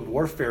involved with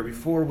warfare,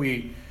 before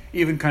we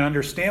even kind of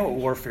understand what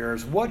warfare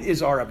is, what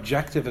is our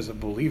objective as a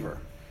believer?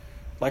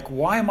 Like,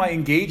 why am I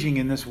engaging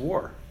in this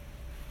war?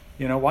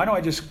 Why don't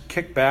I just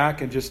kick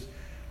back and just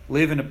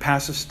live in a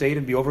passive state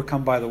and be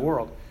overcome by the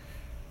world?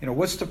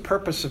 What's the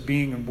purpose of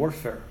being in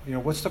warfare?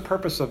 What's the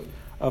purpose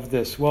of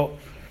this? Well,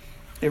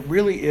 it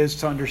really is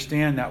to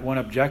understand that one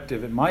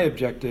objective, and my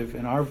objective,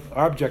 and our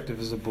objective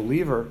as a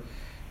believer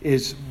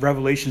is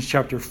Revelation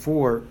chapter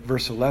 4,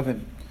 verse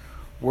 11.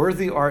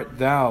 Worthy art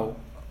thou,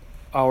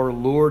 our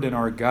Lord and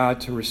our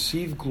God, to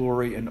receive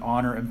glory and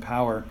honor and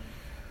power,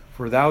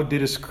 for thou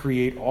didst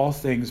create all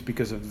things,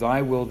 because of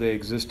thy will they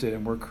existed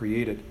and were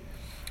created.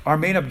 Our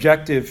main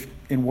objective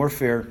in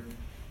warfare,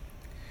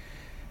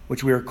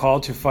 which we are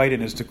called to fight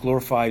in, is to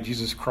glorify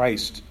Jesus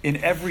Christ in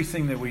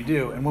everything that we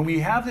do. And when we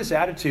have this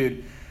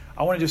attitude,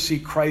 I want to just see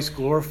Christ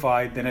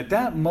glorified, then at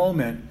that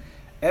moment,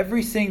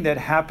 everything that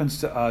happens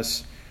to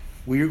us,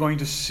 we are going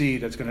to see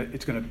it's going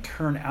to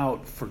turn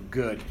out for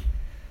good.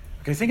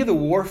 Okay, think of the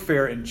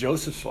warfare in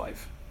Joseph's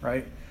life,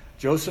 right?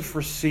 Joseph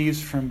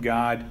receives from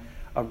God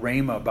a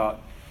rhema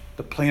about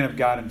the plan of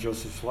God in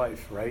Joseph's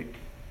life, right?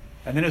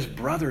 And then his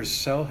brothers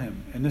sell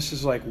him. And this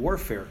is like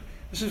warfare.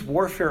 This is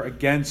warfare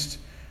against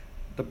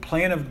the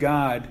plan of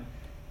God,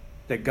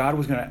 that God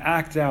was going to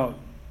act out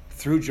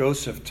through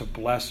Joseph to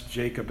bless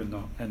Jacob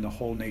and the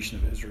whole nation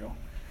of Israel.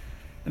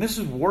 And this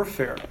is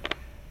warfare.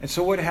 And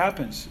so what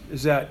happens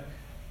is that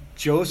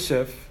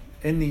Joseph,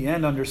 in the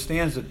end,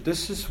 understands that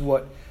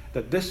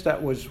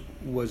that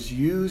was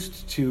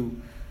used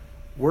to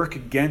work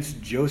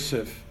against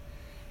Joseph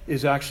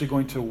is actually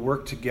going to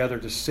work together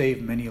to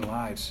save many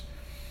lives.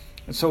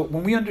 And so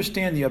when we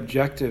understand the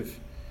objective,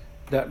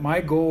 that my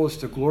goal is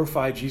to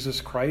glorify Jesus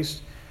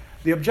Christ,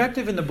 the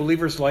objective in the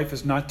believer's life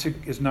is not to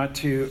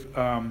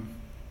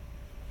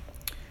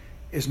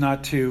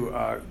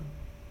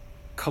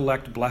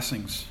collect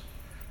blessings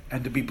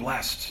and to be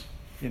blessed.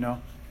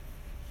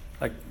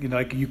 Like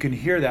you can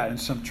hear that in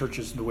some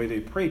churches in the way they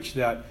preach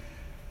that,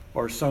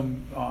 or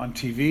some on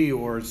TV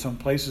or some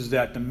places,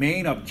 that the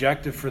main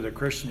objective for the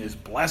Christian is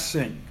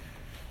blessing.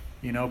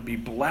 Be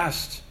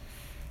blessed.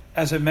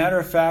 As a matter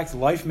of fact,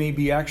 life may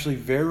be actually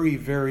very,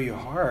 very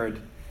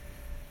hard.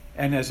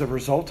 And as a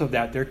result of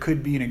that, there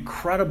could be an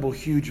incredible,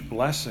 huge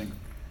blessing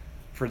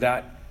for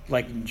that,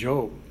 like in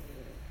Job.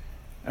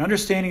 And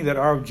understanding that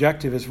our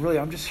objective is really,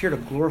 I'm just here to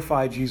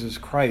glorify Jesus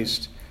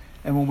Christ.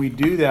 And when we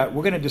do that,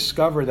 we're going to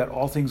discover that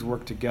all things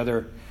work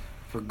together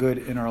for good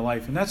in our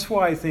life. And that's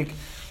why I think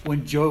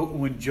when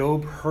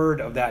Job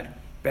heard of that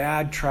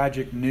bad,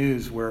 tragic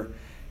news where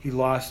he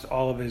lost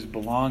all of his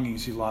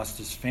belongings, he lost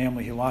his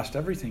family, he lost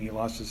everything, he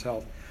lost his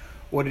health,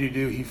 what did he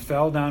do? He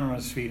fell down on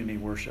his feet and he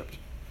worshiped.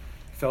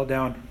 Fell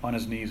down on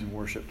his knees and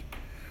worshiped.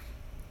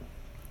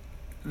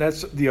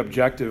 That's the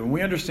objective. And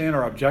we understand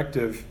our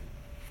objective,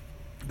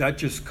 that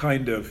just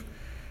kind of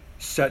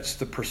sets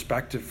the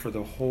perspective for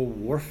the whole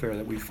warfare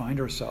that we find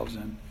ourselves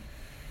in.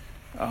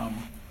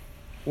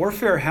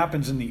 Warfare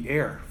happens in the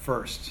air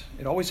first.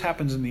 It always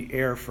happens in the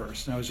air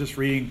first. And I was just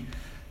reading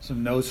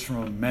some notes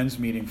from a men's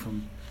meeting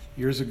from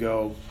years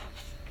ago,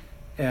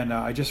 and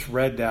I just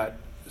read that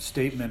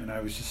statement, and I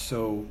was just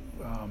so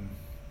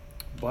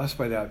blessed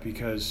by that,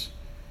 because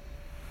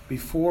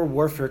before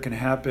warfare can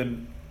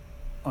happen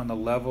on the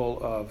level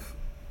of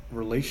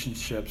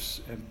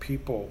relationships and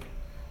people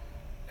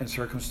and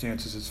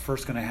circumstances, it's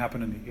first going to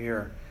happen in the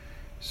air.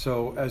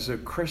 So as a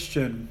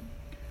Christian,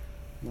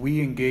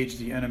 we engage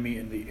the enemy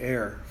in the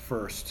air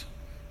first.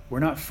 We're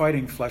not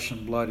fighting flesh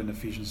and blood in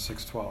Ephesians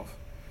 6:12.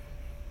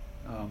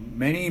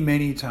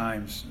 Many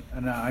times,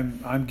 and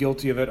I'm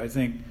guilty of it, I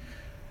think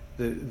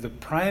the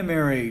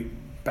primary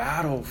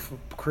battle for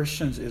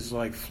Christians is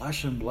like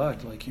flesh and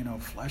blood,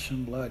 flesh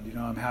and blood.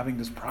 I'm having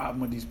this problem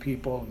with these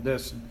people and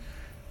this and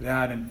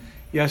that. And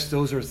yes,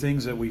 those are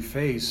things that we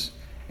face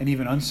and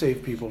even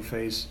unsaved people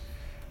face.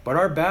 But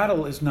our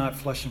battle is not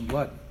flesh and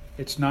blood.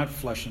 It's not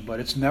flesh and blood.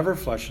 It's never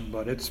flesh and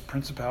blood. It's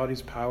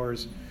principalities,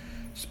 powers,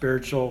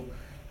 spiritual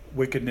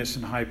wickedness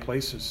in high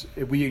places.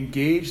 We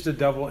engage the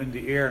devil in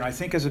the air. And I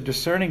think as a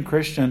discerning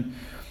Christian,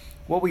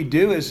 what we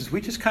do is we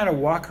just kind of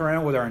walk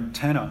around with our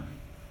antenna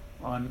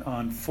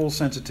on full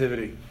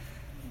sensitivity.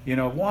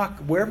 Walk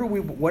whatever we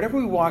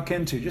walk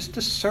into, just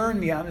discern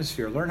the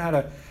atmosphere. Learn how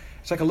to,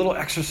 it's like a little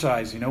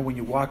exercise, when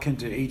you walk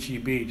into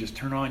HEB, just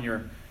turn on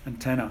your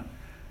antenna.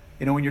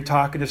 When you're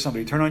talking to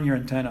somebody, turn on your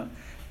antenna.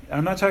 And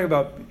I'm not talking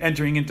about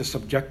entering into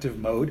subjective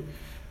mode,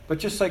 but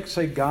just like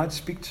say, God,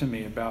 speak to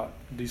me about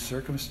these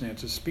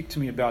circumstances. Speak to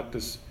me about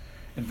this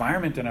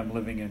environment that I'm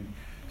living in.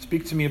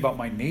 Speak to me about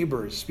my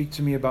neighbors. Speak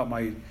to me about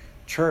my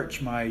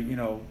church, my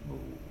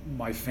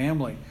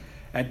family.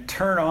 And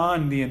turn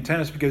on the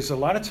antennas, because a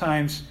lot of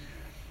times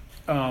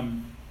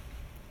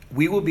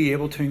we will be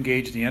able to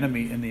engage the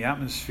enemy in the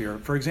atmosphere.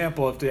 For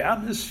example,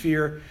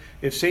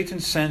 if Satan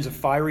sends a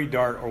fiery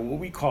dart, or what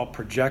we call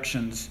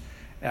projections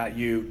at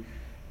you,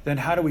 then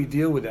how do we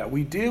deal with that?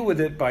 We deal with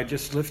it by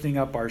just lifting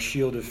up our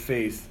shield of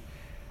faith.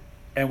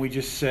 And we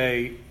just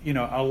say,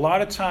 a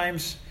lot of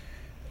times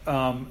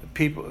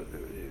people,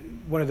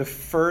 one of the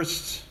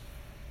first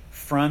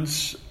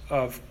fronts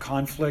of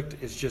conflict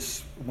is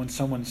just when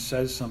someone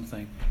says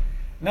something.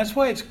 And that's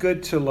why it's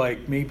good to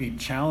maybe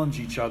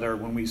challenge each other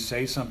when we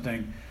say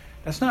something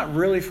that's not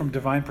really from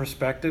divine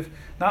perspective,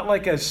 not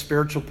like as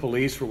spiritual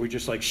police where we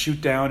just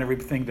shoot down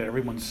everything that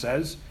everyone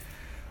says,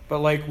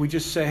 but we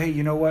just say, hey,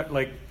 you know what,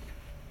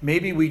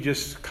 maybe we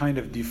just kind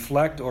of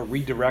deflect or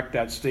redirect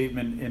that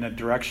statement in a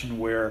direction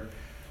where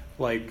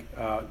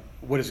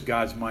what is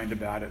God's mind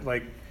about it?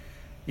 Let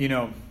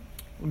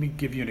me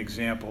give you an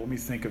example. Let me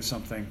think of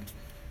something.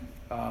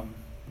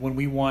 When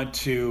we want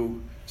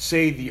to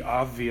say the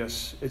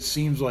obvious, it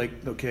seems like,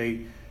 okay,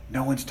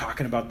 no one's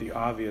talking about the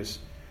obvious.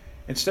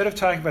 Instead of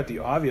talking about the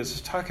obvious,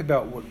 let's talk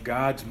about what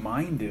God's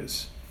mind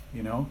is,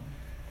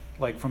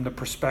 like from the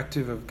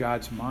perspective of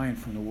God's mind,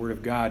 from the Word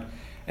of God.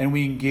 And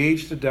we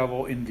engage the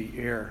devil in the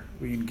air.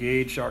 We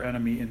engage our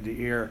enemy in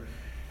the air.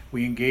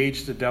 We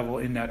engage the devil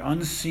in that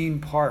unseen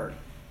part.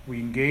 We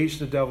engage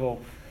the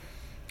devil,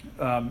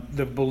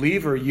 the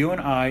believer, you and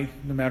I,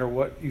 no matter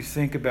what you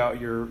think about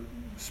your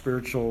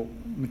spiritual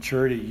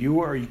maturity,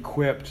 you are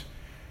equipped.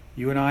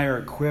 You and I are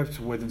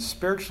equipped with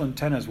spiritual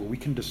antennas where we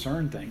can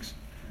discern things.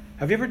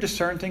 Have you ever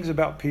discerned things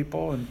about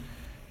people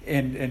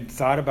and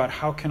thought about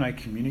how can I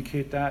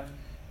communicate that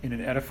in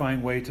an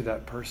edifying way to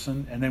that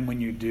person? And then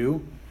when you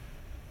do,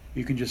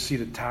 you can just see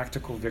the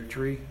tactical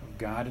victory of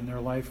God in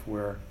their life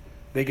where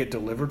they get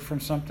delivered from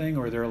something,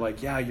 or they're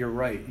like, yeah, you're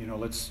right.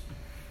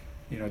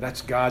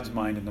 That's God's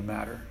mind in the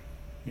matter.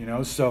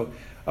 So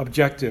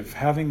objective,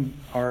 having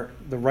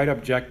the right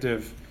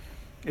objective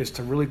is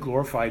to really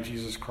glorify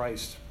Jesus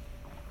Christ.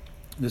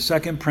 The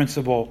second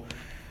principle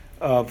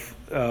of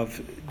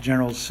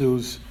General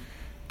Sue's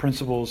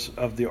principles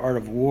of the art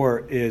of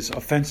war is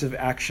offensive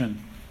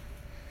action.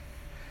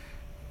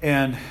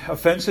 And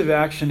offensive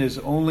action is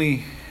the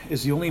only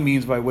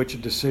means by which a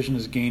decision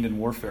is gained in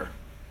warfare.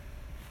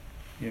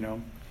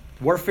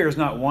 Warfare is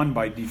not won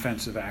by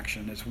defensive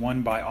action; it's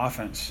won by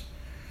offense.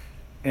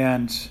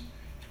 And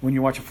when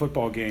you watch a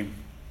football game,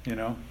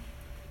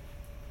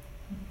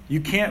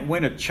 you can't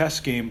win a chess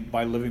game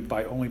by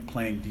only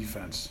playing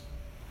defense.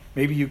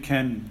 Maybe you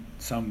can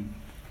some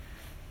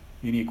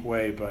unique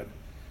way, but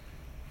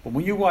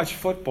when you watch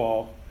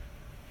football,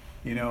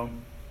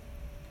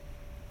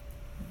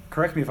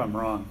 correct me if I'm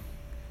wrong,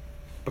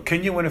 but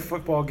can you win a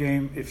football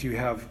game if you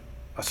have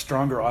a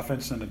stronger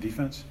offense than a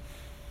defense?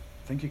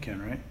 I think you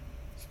can, right?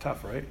 It's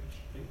tough, right?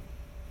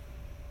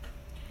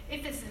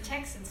 If it's the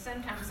Texans,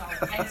 sometimes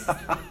offense is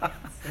defense.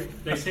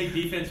 They say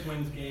defense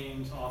wins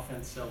games,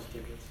 offense sells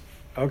tickets.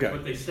 Okay. That's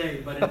what they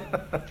say, but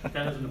that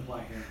doesn't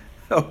apply here.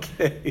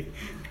 Okay.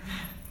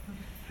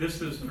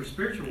 This is for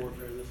spiritual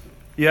warfare.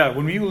 Yeah,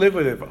 when we live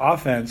with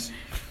offense,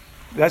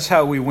 that's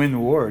how we win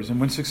wars. And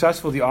when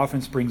successful, the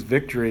offense brings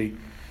victory,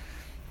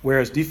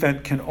 whereas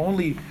defense can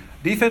only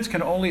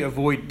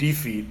avoid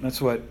defeat.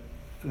 That's what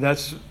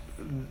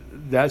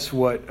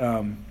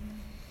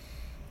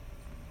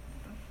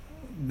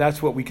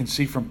we can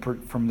see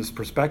from this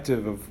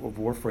perspective of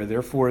warfare.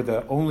 Therefore,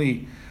 the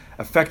only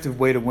effective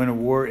way to win a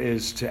war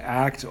is to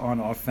act on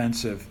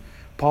offensive.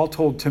 Paul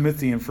told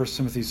Timothy in 1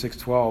 Timothy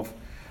 6:12,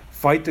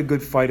 "Fight the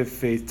good fight of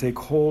faith, take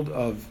hold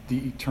of the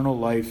eternal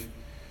life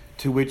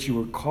to which you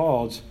were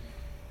called,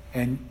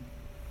 and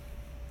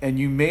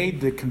you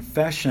made the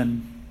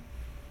confession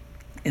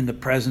in the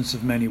presence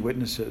of many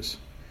witnesses."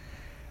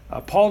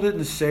 Paul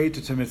didn't say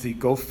to Timothy,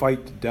 "Go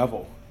fight the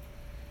devil."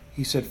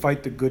 He said,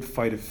 "Fight the good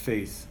fight of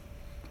faith,"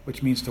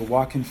 which means to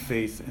walk in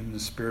faith in the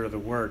spirit of the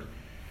word.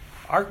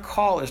 Our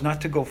call is not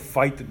to go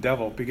fight the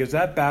devil, because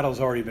that battle's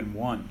already been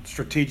won,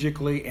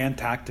 strategically and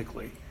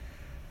tactically.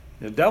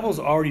 The devil's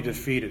already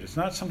defeated. It's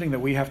not something that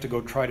we have to go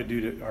try to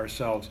do to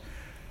ourselves.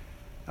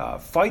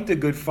 Fight the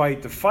good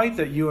fight. The fight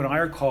that you and I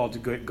are called to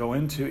go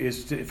into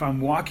is if I'm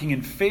walking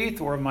in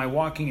faith or am I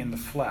walking in the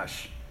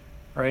flesh,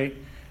 right?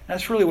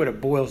 That's really what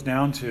it boils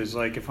down to, is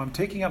like if I'm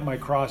taking up my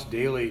cross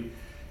daily,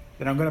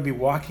 then I'm going to be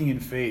walking in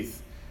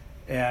faith.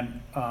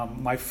 And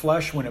my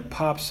flesh, when it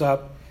pops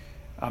up,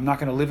 I'm not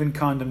going to live in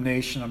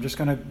condemnation. I'm just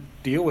going to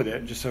deal with it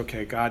and just,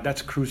 okay, God,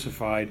 that's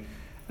crucified.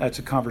 That's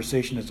a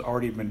conversation that's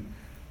already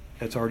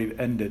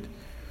ended.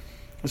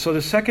 And so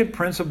the second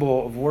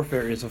principle of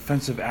warfare is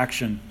offensive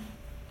action.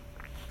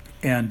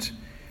 And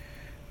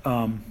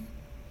that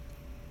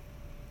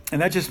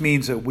just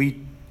means that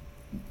we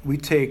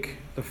take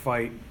the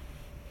fight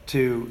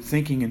to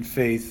thinking in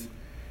faith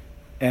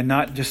and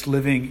not just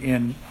living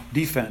in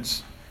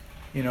defense.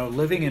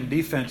 Living in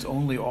defense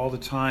only all the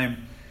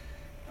time,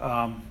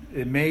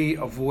 it may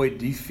avoid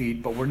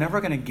defeat, but we're never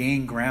going to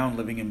gain ground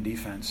living in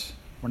defense.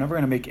 We're never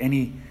going to make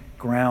any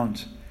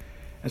ground.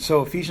 And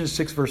so Ephesians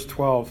 6 verse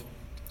 12,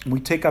 when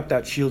we take up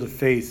that shield of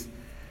faith,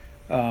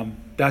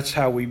 that's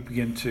how we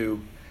begin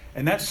to,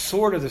 and that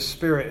sword of the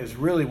Spirit is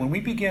really when we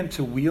begin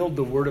to wield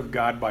the Word of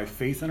God by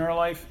faith in our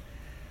life.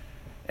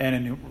 And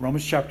in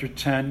Romans chapter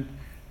 10,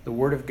 the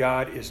Word of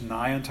God is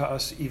nigh unto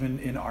us, even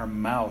in our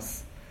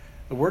mouth.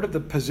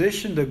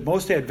 The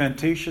most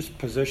advantageous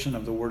position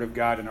of the Word of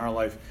God in our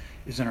life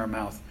is in our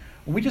mouth.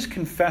 When we just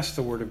confess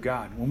the Word of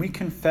God, when we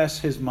confess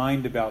His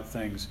mind about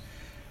things,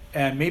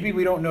 and maybe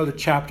we don't know the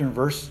chapter and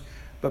verse,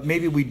 but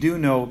maybe we do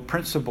know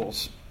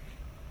principles.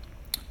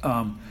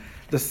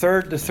 The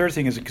third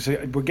thing is, because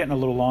we're getting a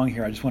little long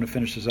here, I just want to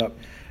finish this up.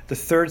 The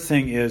third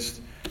thing is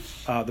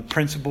the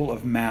principle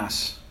of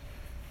mass.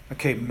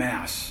 Okay,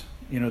 mass.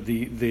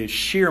 The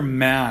sheer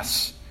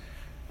mass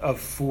of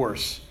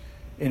force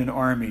in an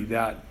army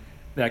that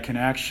can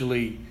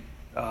actually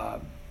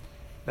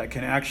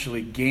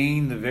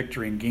gain the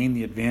victory and gain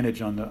the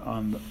advantage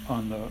on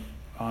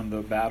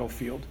the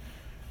battlefield.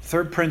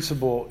 Third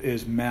principle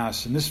is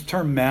mass, and this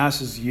term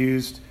mass is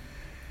used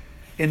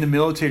in the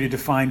military to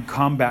define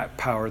combat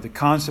power. The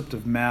concept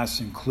of mass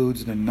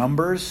includes the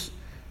numbers,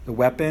 The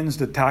weapons,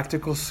 the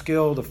tactical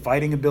skill, the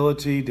fighting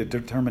ability, the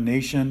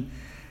determination,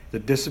 the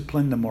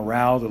discipline, the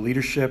morale, the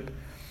leadership,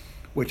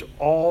 which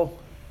all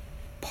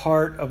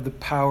part of the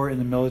power in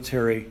the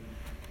military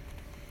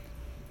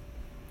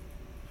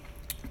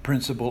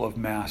principle of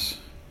mass.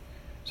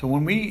 So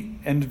when we,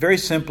 and very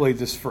simply,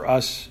 this for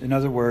us, in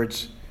other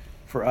words,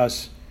 for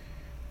us,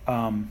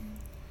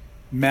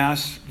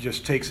 mass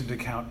just takes into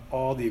account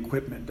all the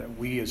equipment that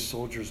we as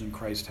soldiers in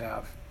Christ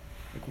have.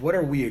 Like, what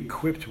are we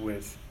equipped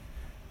with?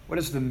 What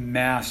is the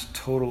mass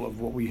total of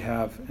what we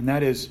have? And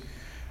that is,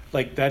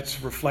 like,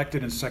 that's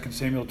reflected in 2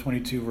 Samuel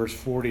 22, verse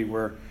 40,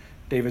 where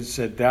David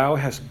said, "Thou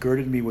hast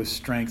girded me with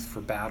strength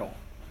for battle."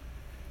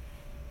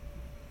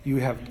 You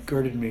have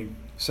girded me.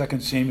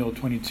 2 Samuel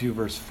 22,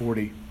 verse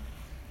 40.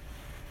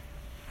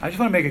 I just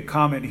want to make a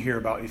comment here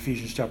about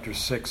Ephesians chapter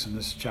 6 in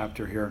this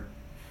chapter here.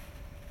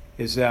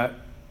 Is that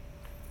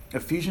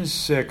Ephesians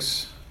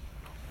 6,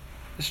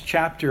 this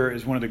chapter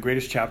is one of the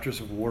greatest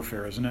chapters of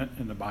warfare, isn't it,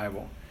 in the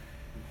Bible?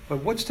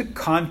 But what's the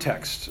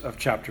context of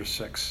chapter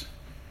 6?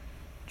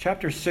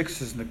 Chapter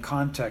 6 is in the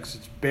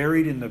context.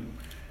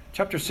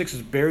 Chapter 6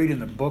 is buried in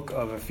the book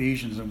of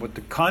Ephesians. And what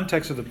the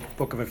context of the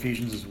book of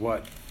Ephesians is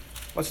what?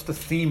 What's the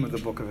theme of the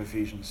book of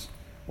Ephesians?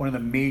 One of the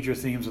major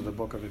themes of the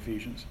book of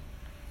Ephesians.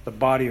 The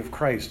body of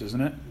Christ,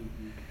 isn't it?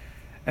 Mm-hmm.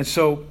 And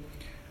so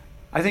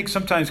I think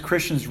sometimes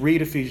Christians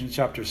read Ephesians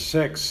chapter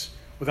 6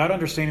 without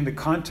understanding the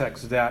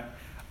context that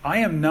I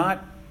am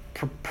not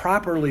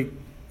properly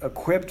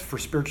equipped for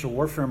spiritual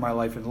warfare in my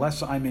life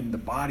unless I'm in the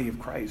body of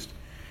Christ.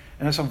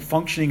 Unless I'm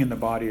functioning in the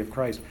body of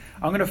Christ.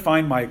 I'm going to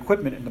find my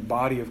equipment in the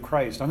body of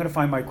Christ. I'm going to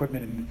find my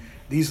equipment in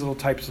these little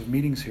types of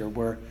meetings here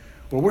where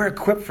we're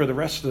equipped for the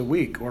rest of the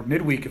week, or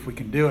midweek if we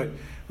can do it.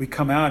 We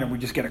come out and we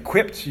just get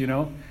equipped,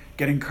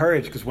 get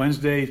encouraged, because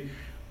Wednesday,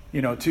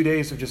 2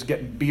 days of just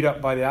getting beat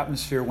up by the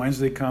atmosphere.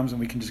 Wednesday comes and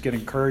we can just get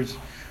encouraged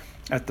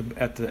at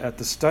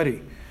the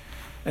study.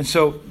 And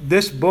so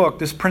this book,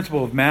 this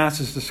principle of mass,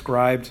 is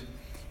described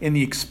in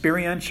the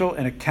experiential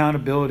and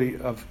accountability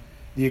of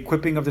the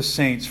equipping of the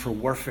saints for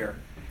warfare.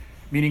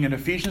 Meaning in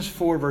Ephesians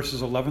 4,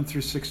 verses 11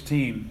 through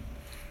 16,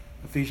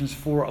 Ephesians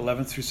 4,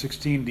 11 through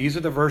 16, these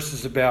are the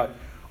verses about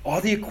all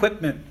the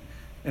equipment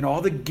and all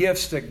the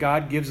gifts that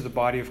God gives the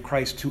body of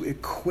Christ to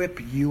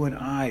equip you and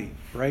I,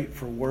 right,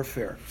 for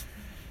warfare.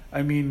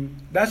 I mean,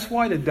 that's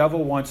why the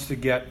devil wants to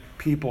get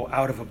people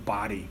out of a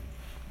body.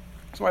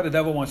 That's why the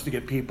devil wants to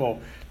get people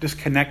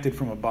disconnected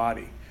from a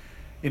body.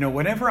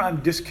 Whenever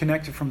I'm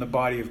disconnected from the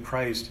body of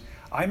Christ,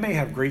 I may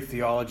have great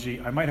theology.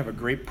 I might have a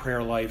great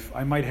prayer life.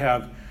 I might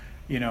have,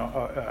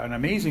 an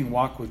amazing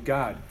walk with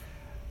God.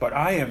 But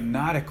I am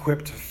not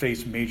equipped to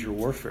face major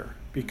warfare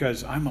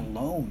because I'm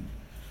alone.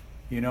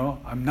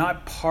 I'm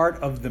not part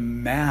of the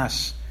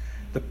mass,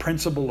 the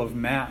principle of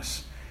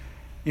mass.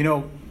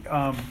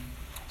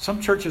 Some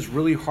churches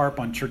really harp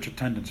on church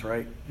attendance,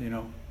 right?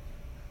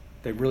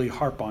 They really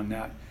harp on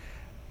that.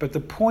 But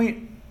the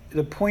point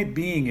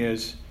being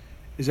is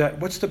that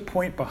what's the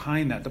point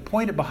behind that? The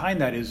point behind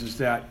that is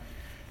that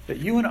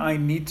you and I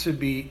need to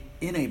be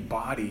in a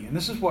body. And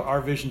this is what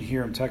our vision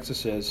here in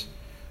Texas is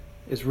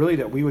really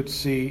that we would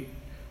see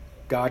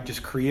God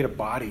just create a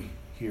body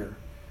here,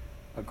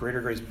 a Greater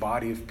Grace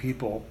body of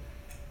people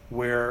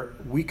where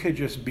we could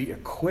just be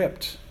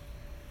equipped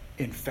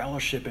in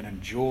fellowship and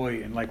in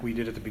joy, and like we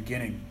did at the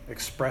beginning,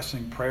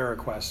 expressing prayer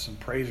requests and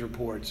praise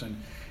reports and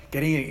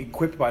getting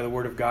equipped by the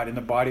Word of God in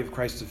the body of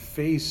Christ to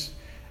face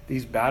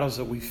these battles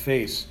that we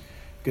face.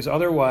 Because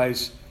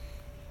otherwise,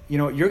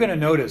 you're going to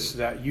notice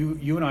that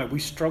you and I, we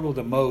struggle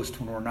the most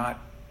when we're not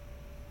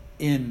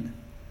in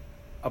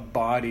a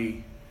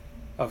body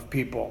of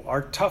people.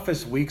 Our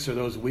toughest weeks are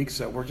those weeks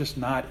that we're just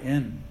not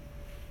in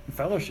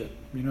fellowship.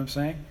 You know what I'm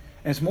saying?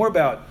 And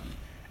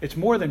it's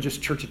more than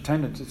just church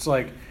attendance. It's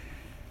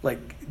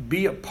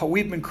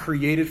we've been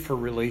created for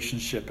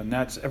relationship, and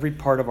that's every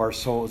part of our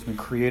soul has been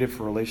created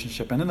for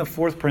relationship. And then the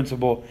fourth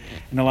principle,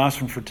 and the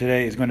last one for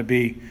today, is going to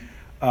be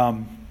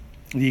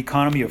the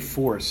economy of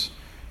force.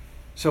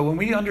 So when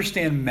we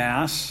understand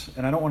mass,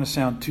 and I don't want to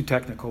sound too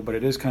technical, but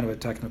it is kind of a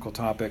technical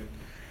topic.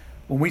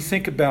 When we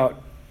think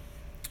about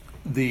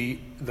the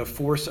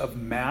force of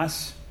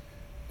mass,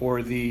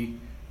 or the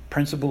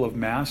principle of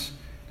mass,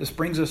 this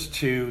brings us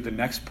to the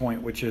next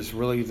point, which is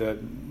really the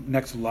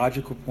next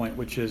logical point,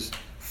 which is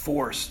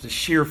force, the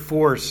sheer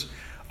force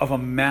of a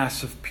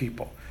mass of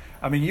people.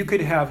 I mean, you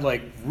could have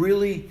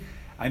really,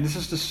 and this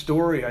is the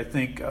story, I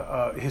think,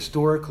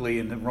 historically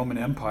in the Roman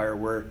Empire,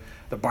 where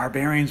the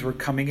barbarians were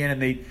coming in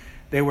and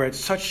they were at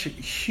such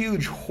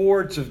huge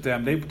hordes of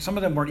them. Some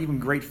of them weren't even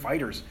great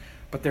fighters,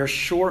 but they're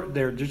short.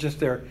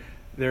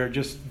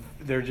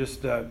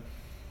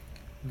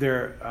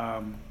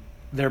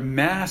 Their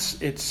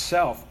mass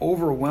itself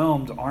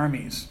overwhelmed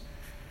armies.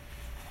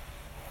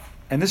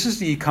 And this is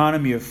the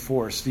economy of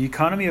force. The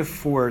economy of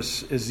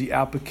force is the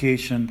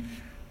application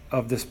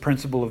of this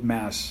principle of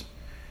mass.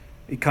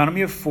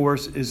 Economy of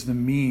force is the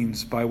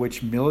means by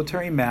which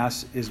military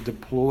mass is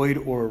deployed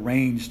or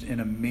arranged in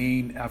a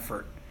main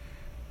effort.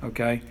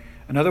 Okay?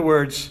 In other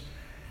words,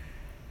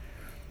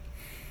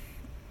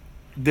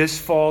 this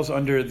falls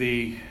under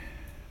the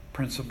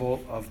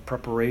principle of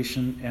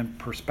preparation and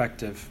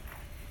perspective.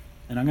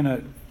 And I'm going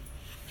to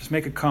just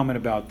make a comment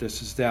about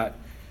this, is that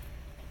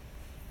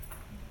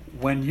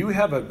when you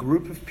have a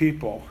group of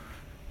people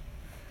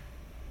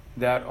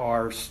that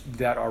are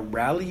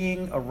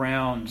rallying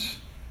around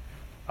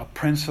a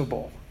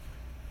principle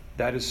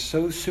that is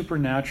so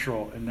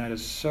supernatural and that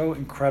is so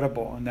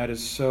incredible and that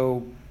is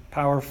so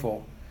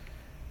powerful,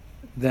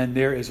 then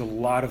there is a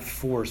lot of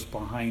force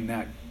behind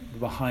that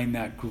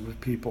group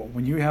of people.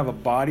 When you have a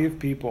body of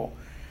people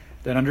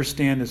that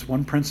understand this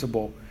one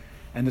principle,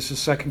 and this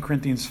is 2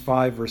 Corinthians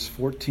 5, verse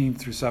 14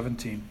 through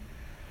 17,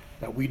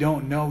 that we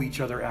don't know each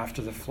other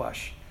after the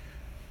flesh.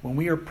 When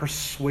we are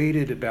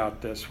persuaded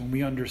about this, when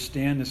we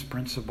understand this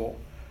principle,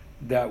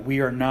 that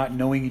we are not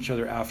knowing each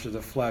other after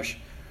the flesh,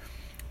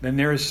 then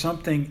there is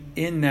something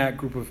in that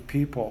group of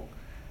people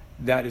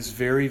that is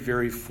very,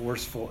 very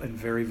forceful and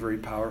very, very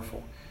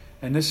powerful.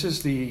 And this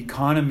is the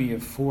economy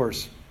of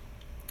force.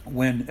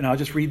 And I'll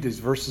just read these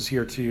verses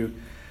here to you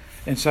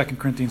in 2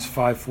 Corinthians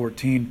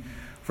 5:14.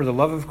 For the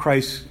love of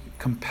Christ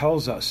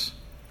compels us.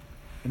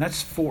 And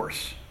that's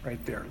force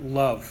right there.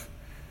 Love.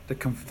 The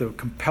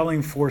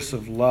compelling force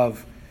of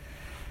love.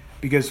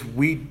 Because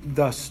we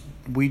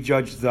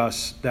judge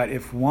thus, that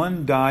if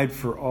one died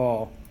for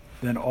all,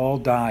 then all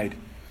died.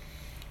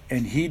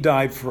 And he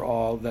died for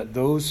all, that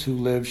those who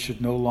live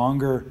should no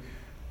longer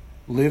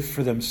live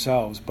for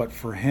themselves, but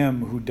for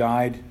him who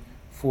died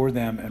for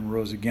them and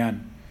rose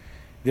again.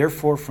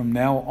 Therefore, from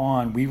now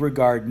on, we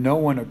regard no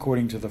one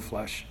according to the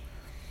flesh.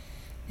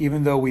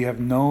 Even though we have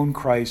known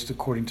Christ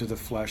according to the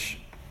flesh,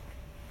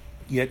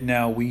 yet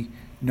now we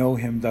know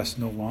him thus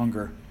no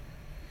longer.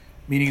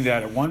 Meaning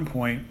that at one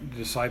point, the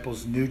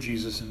disciples knew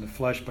Jesus in the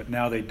flesh, but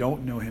now they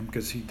don't know him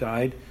because he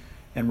died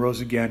and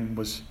rose again and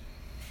was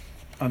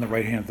on the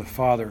right hand of the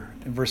Father.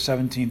 In verse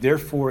 17,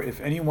 therefore,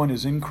 if anyone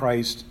is in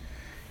Christ,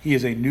 he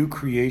is a new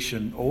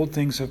creation. Old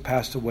things have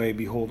passed away.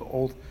 Behold,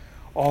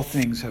 all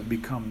things have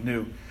become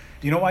new.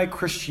 Do you know why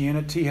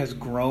Christianity has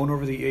grown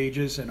over the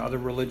ages and other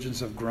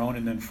religions have grown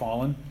and then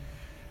fallen?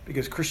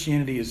 Because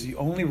Christianity is the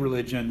only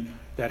religion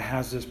that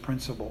has this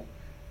principle,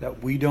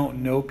 that we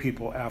don't know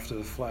people after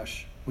the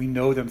flesh. We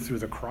know them through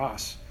the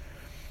cross.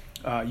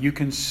 You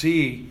can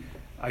see,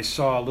 I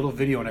saw a little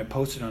video and I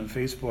posted it on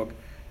Facebook,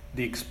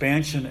 the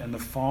expansion and the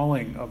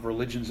falling of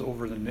religions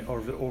over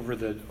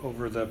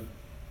the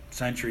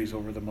centuries,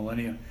 over the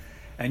millennia,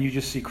 and you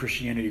just see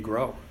Christianity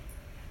grow.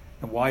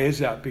 And why is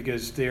that?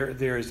 Because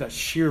there is that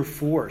sheer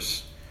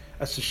force.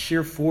 That's the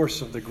sheer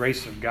force of the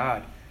grace of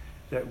God,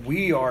 that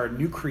we are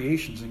new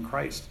creations in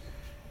Christ.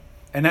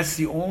 And that's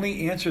the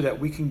only answer that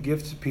we can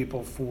give to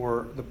people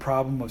for the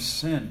problem of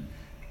sin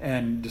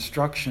and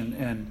destruction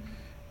and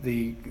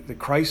the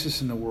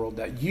crisis in the world,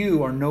 that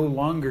you are no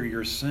longer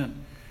your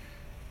sin.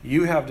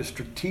 You have the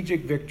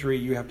strategic victory,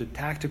 you have the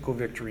tactical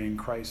victory in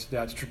Christ,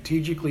 that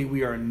strategically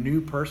we are a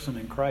new person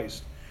in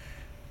Christ,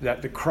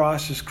 that the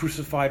cross has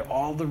crucified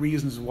all the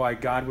reasons why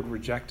God would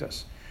reject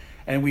us.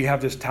 And we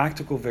have this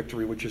tactical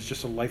victory, which is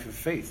just a life of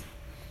faith,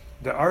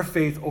 that our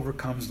faith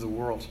overcomes the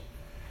world.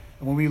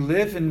 And when we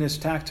live in this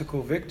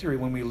tactical victory,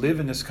 when we live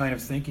in this kind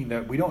of thinking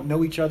that we don't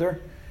know each other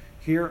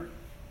here,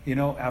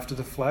 after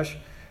the flesh,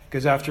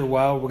 because after a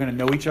while we're going to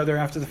know each other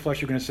after the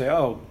flesh, you're going to say,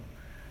 oh,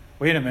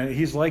 wait a minute,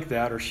 he's like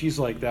that or she's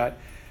like that.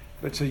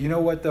 But so you know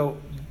what, though?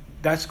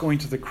 That's going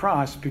to the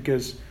cross,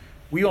 because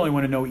we only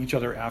want to know each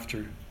other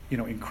after,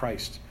 in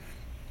Christ.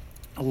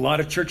 A lot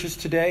of churches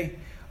today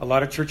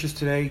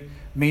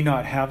may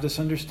not have this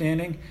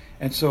understanding,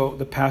 and so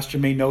the pastor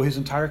may know his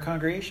entire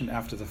congregation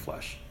after the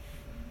flesh,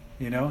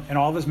 and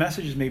all of his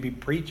messages may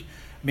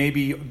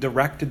be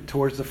directed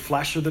towards the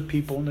flesh of the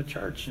people in the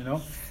church,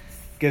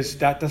 because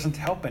that doesn't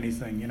help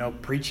anything.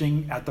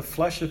 Preaching at the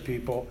flesh of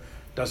people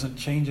doesn't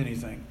change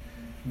anything.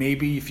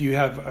 Maybe if you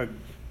have a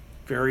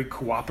very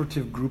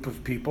cooperative group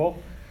of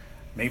people,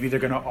 maybe they're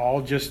going to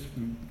all just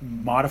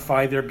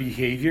modify their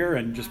behavior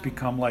and just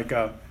become like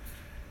a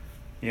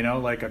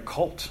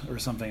cult or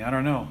something. I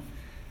don't know.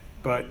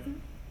 But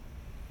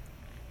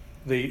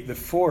the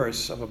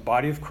force of a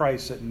body of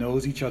Christ that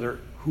knows each other,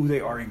 who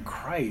they are in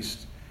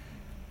Christ,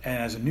 and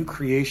as a new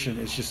creation,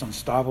 is just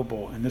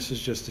unstoppable. And this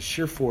is just the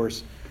sheer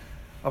force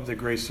of the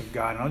grace of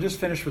God. And I'll just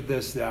finish with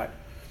this, that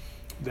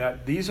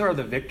these are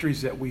the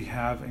victories that we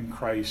have in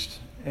Christ.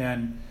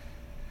 And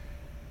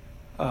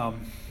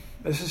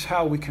this is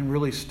how we can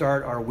really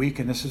start our week,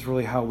 and this is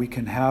really how we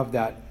can have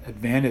that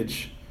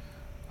advantage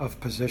of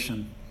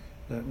position.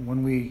 That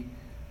when we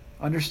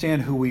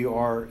understand who we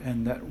are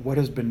and that what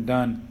has been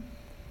done,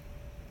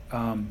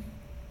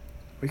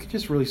 we can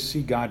just really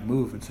see God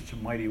move in such a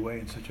mighty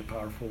way, in such a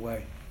powerful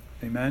way.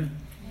 Amen?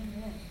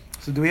 Amen.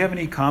 So do we have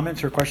any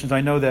comments or questions?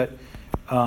 I know that